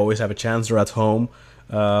 they always have a chance. They're at home,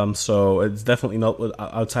 so it's definitely not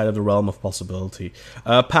outside of the realm of possibility.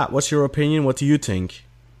 Pat, what's your opinion? What do you think?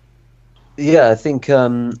 Yeah, I think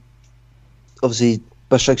obviously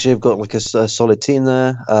Başakşehir have got a solid team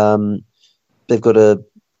there. They've got a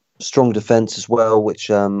strong defence as well, which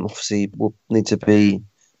obviously will need to be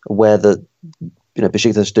aware that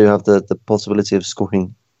Beşiktaş do have the possibility of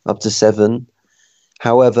scoring up to 7.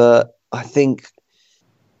 However, I think,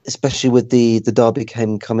 especially with the derby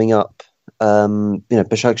game coming up,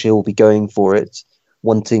 Başakşehir will be going for it,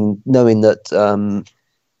 knowing that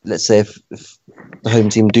let's say if the home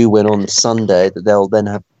team do win on Sunday, that they'll then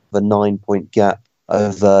have a 9-point gap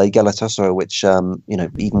over Galatasaray, which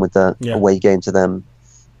even with the away game to them,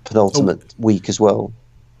 penultimate week as well.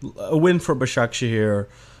 A win for Başakşehir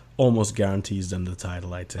almost guarantees them the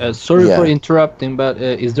title, I think. Sorry for interrupting, but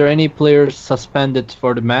is there any players suspended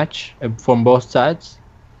for the match from both sides?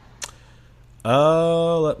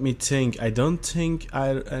 Let me think. I don't think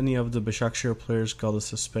any of the Başakşehir players got a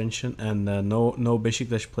suspension, and no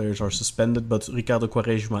Beşiktaş players are suspended, but Ricardo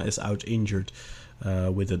Quaresma is out injured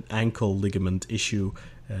with an ankle ligament issue.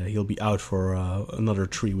 He'll be out for another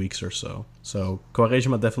 3 weeks or so. So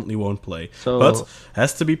Quaresma definitely won't play. But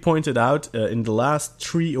has to be pointed out, in the last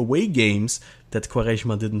 3 away games that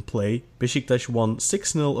Quaresma didn't play, Beşiktaş won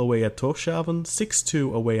 6-0 away at Tórshavn,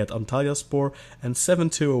 6-2 away at Antalyaspor, and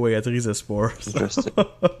 7-2 away at Rizespor. Interesting.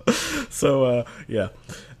 So yeah.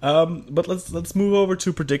 But let's move over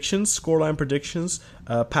to predictions, scoreline predictions.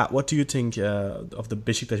 Pat, what do you think of the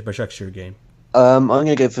Beşiktaş-Başakşehir game? I'm going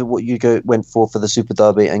to go for what you went for the Super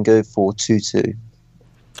Derby and go for 2-2.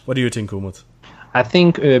 What do you think, Umut? I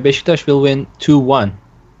think Beşiktaş will win 2-1.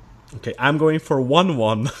 Okay, I'm going for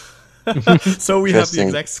 1-1. So we have the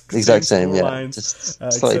exact same lines.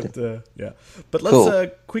 Except, But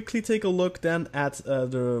let's quickly take a look then at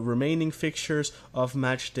the remaining fixtures of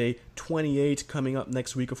match day 28 coming up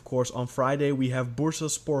next week. Of course, on Friday we have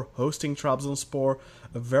Bursaspor hosting Trabzonspor.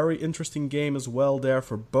 A very interesting game as well there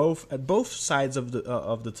at both sides of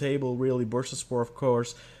the table. Really, Bursaspor, of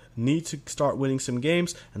course, need to start winning some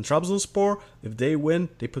games, and Trabzonspor, if they win,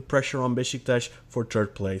 they put pressure on Beşiktaş for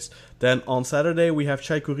 3rd place. Then on Saturday we have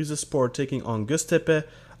Çaykur Rizespor taking on Göztepe.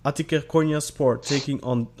 Atikir Konyaspor taking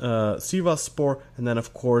on Sivasspor, and then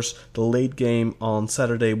of course the late game on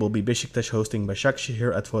Saturday will be Beşiktaş hosting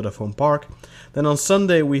Başakşehir at Vodafone Park. Then on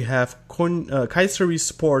Sunday we have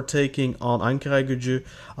Kayserispor taking on Ankaragücü,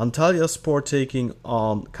 Antalyaspor taking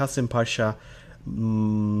on Kasımpaşa,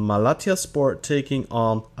 Malatyaspor taking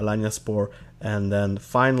on Alanyaspor, and then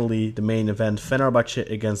finally the main event, Fenerbahçe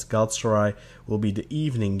against Galatasaray, will be the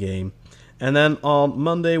evening game. And then on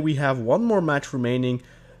Monday we have one more match remaining,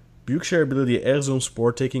 Büyükşehir Belediye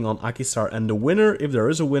Erzurumspor taking on Akhisar, and the winner, if there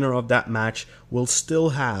is a winner of that match, will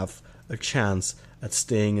still have a chance at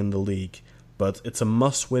staying in the league. But it's a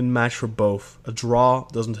must-win match for both. A draw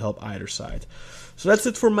doesn't help either side. So that's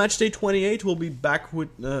it for Matchday 28. We'll be back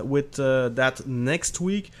with that next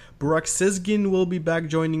week. Burak Sezgin will be back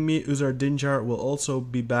joining me. Uzar Dinjar will also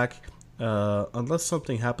be back, unless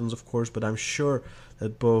something happens, of course. But I'm sure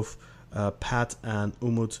that both Pat and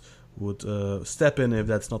Umut would step in if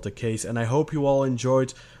that's not the case. And I hope you all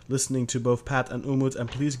enjoyed listening to both Pat and Umut. And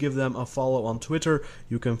please give them a follow on Twitter.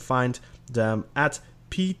 You can find them at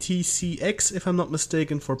PTCX, if I'm not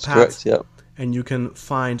mistaken, for Pat. Correct, yeah. And you can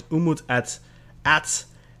find Umut at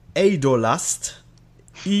Eydolast,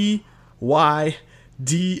 EYDOLAST.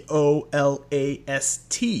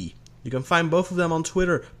 You can find both of them on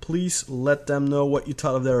Twitter. Please let them know what you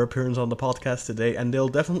thought of their appearance on the podcast today, and they'll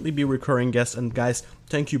definitely be recurring guests. And guys,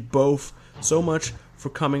 thank you both so much for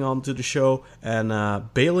coming on to the show and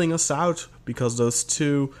bailing us out, because those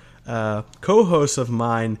two co-hosts of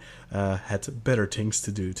mine had better things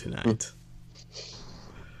to do tonight.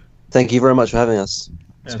 Thank you very much for having us.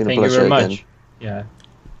 It's been a thank you pleasure very much. again. Yeah.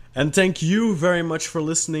 And thank you very much for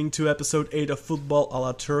listening to episode 8 of Football a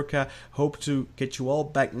la Turca. Hope to get you all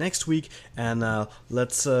back next week, and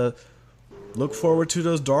let's look forward to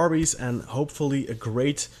those derbies and hopefully a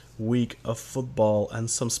great week of football and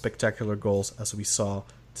some spectacular goals as we saw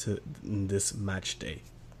in this match day.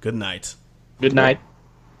 Good night. Good night.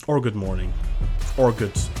 Or good morning. Or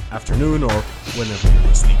good afternoon, or whenever you're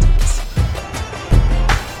listening to this.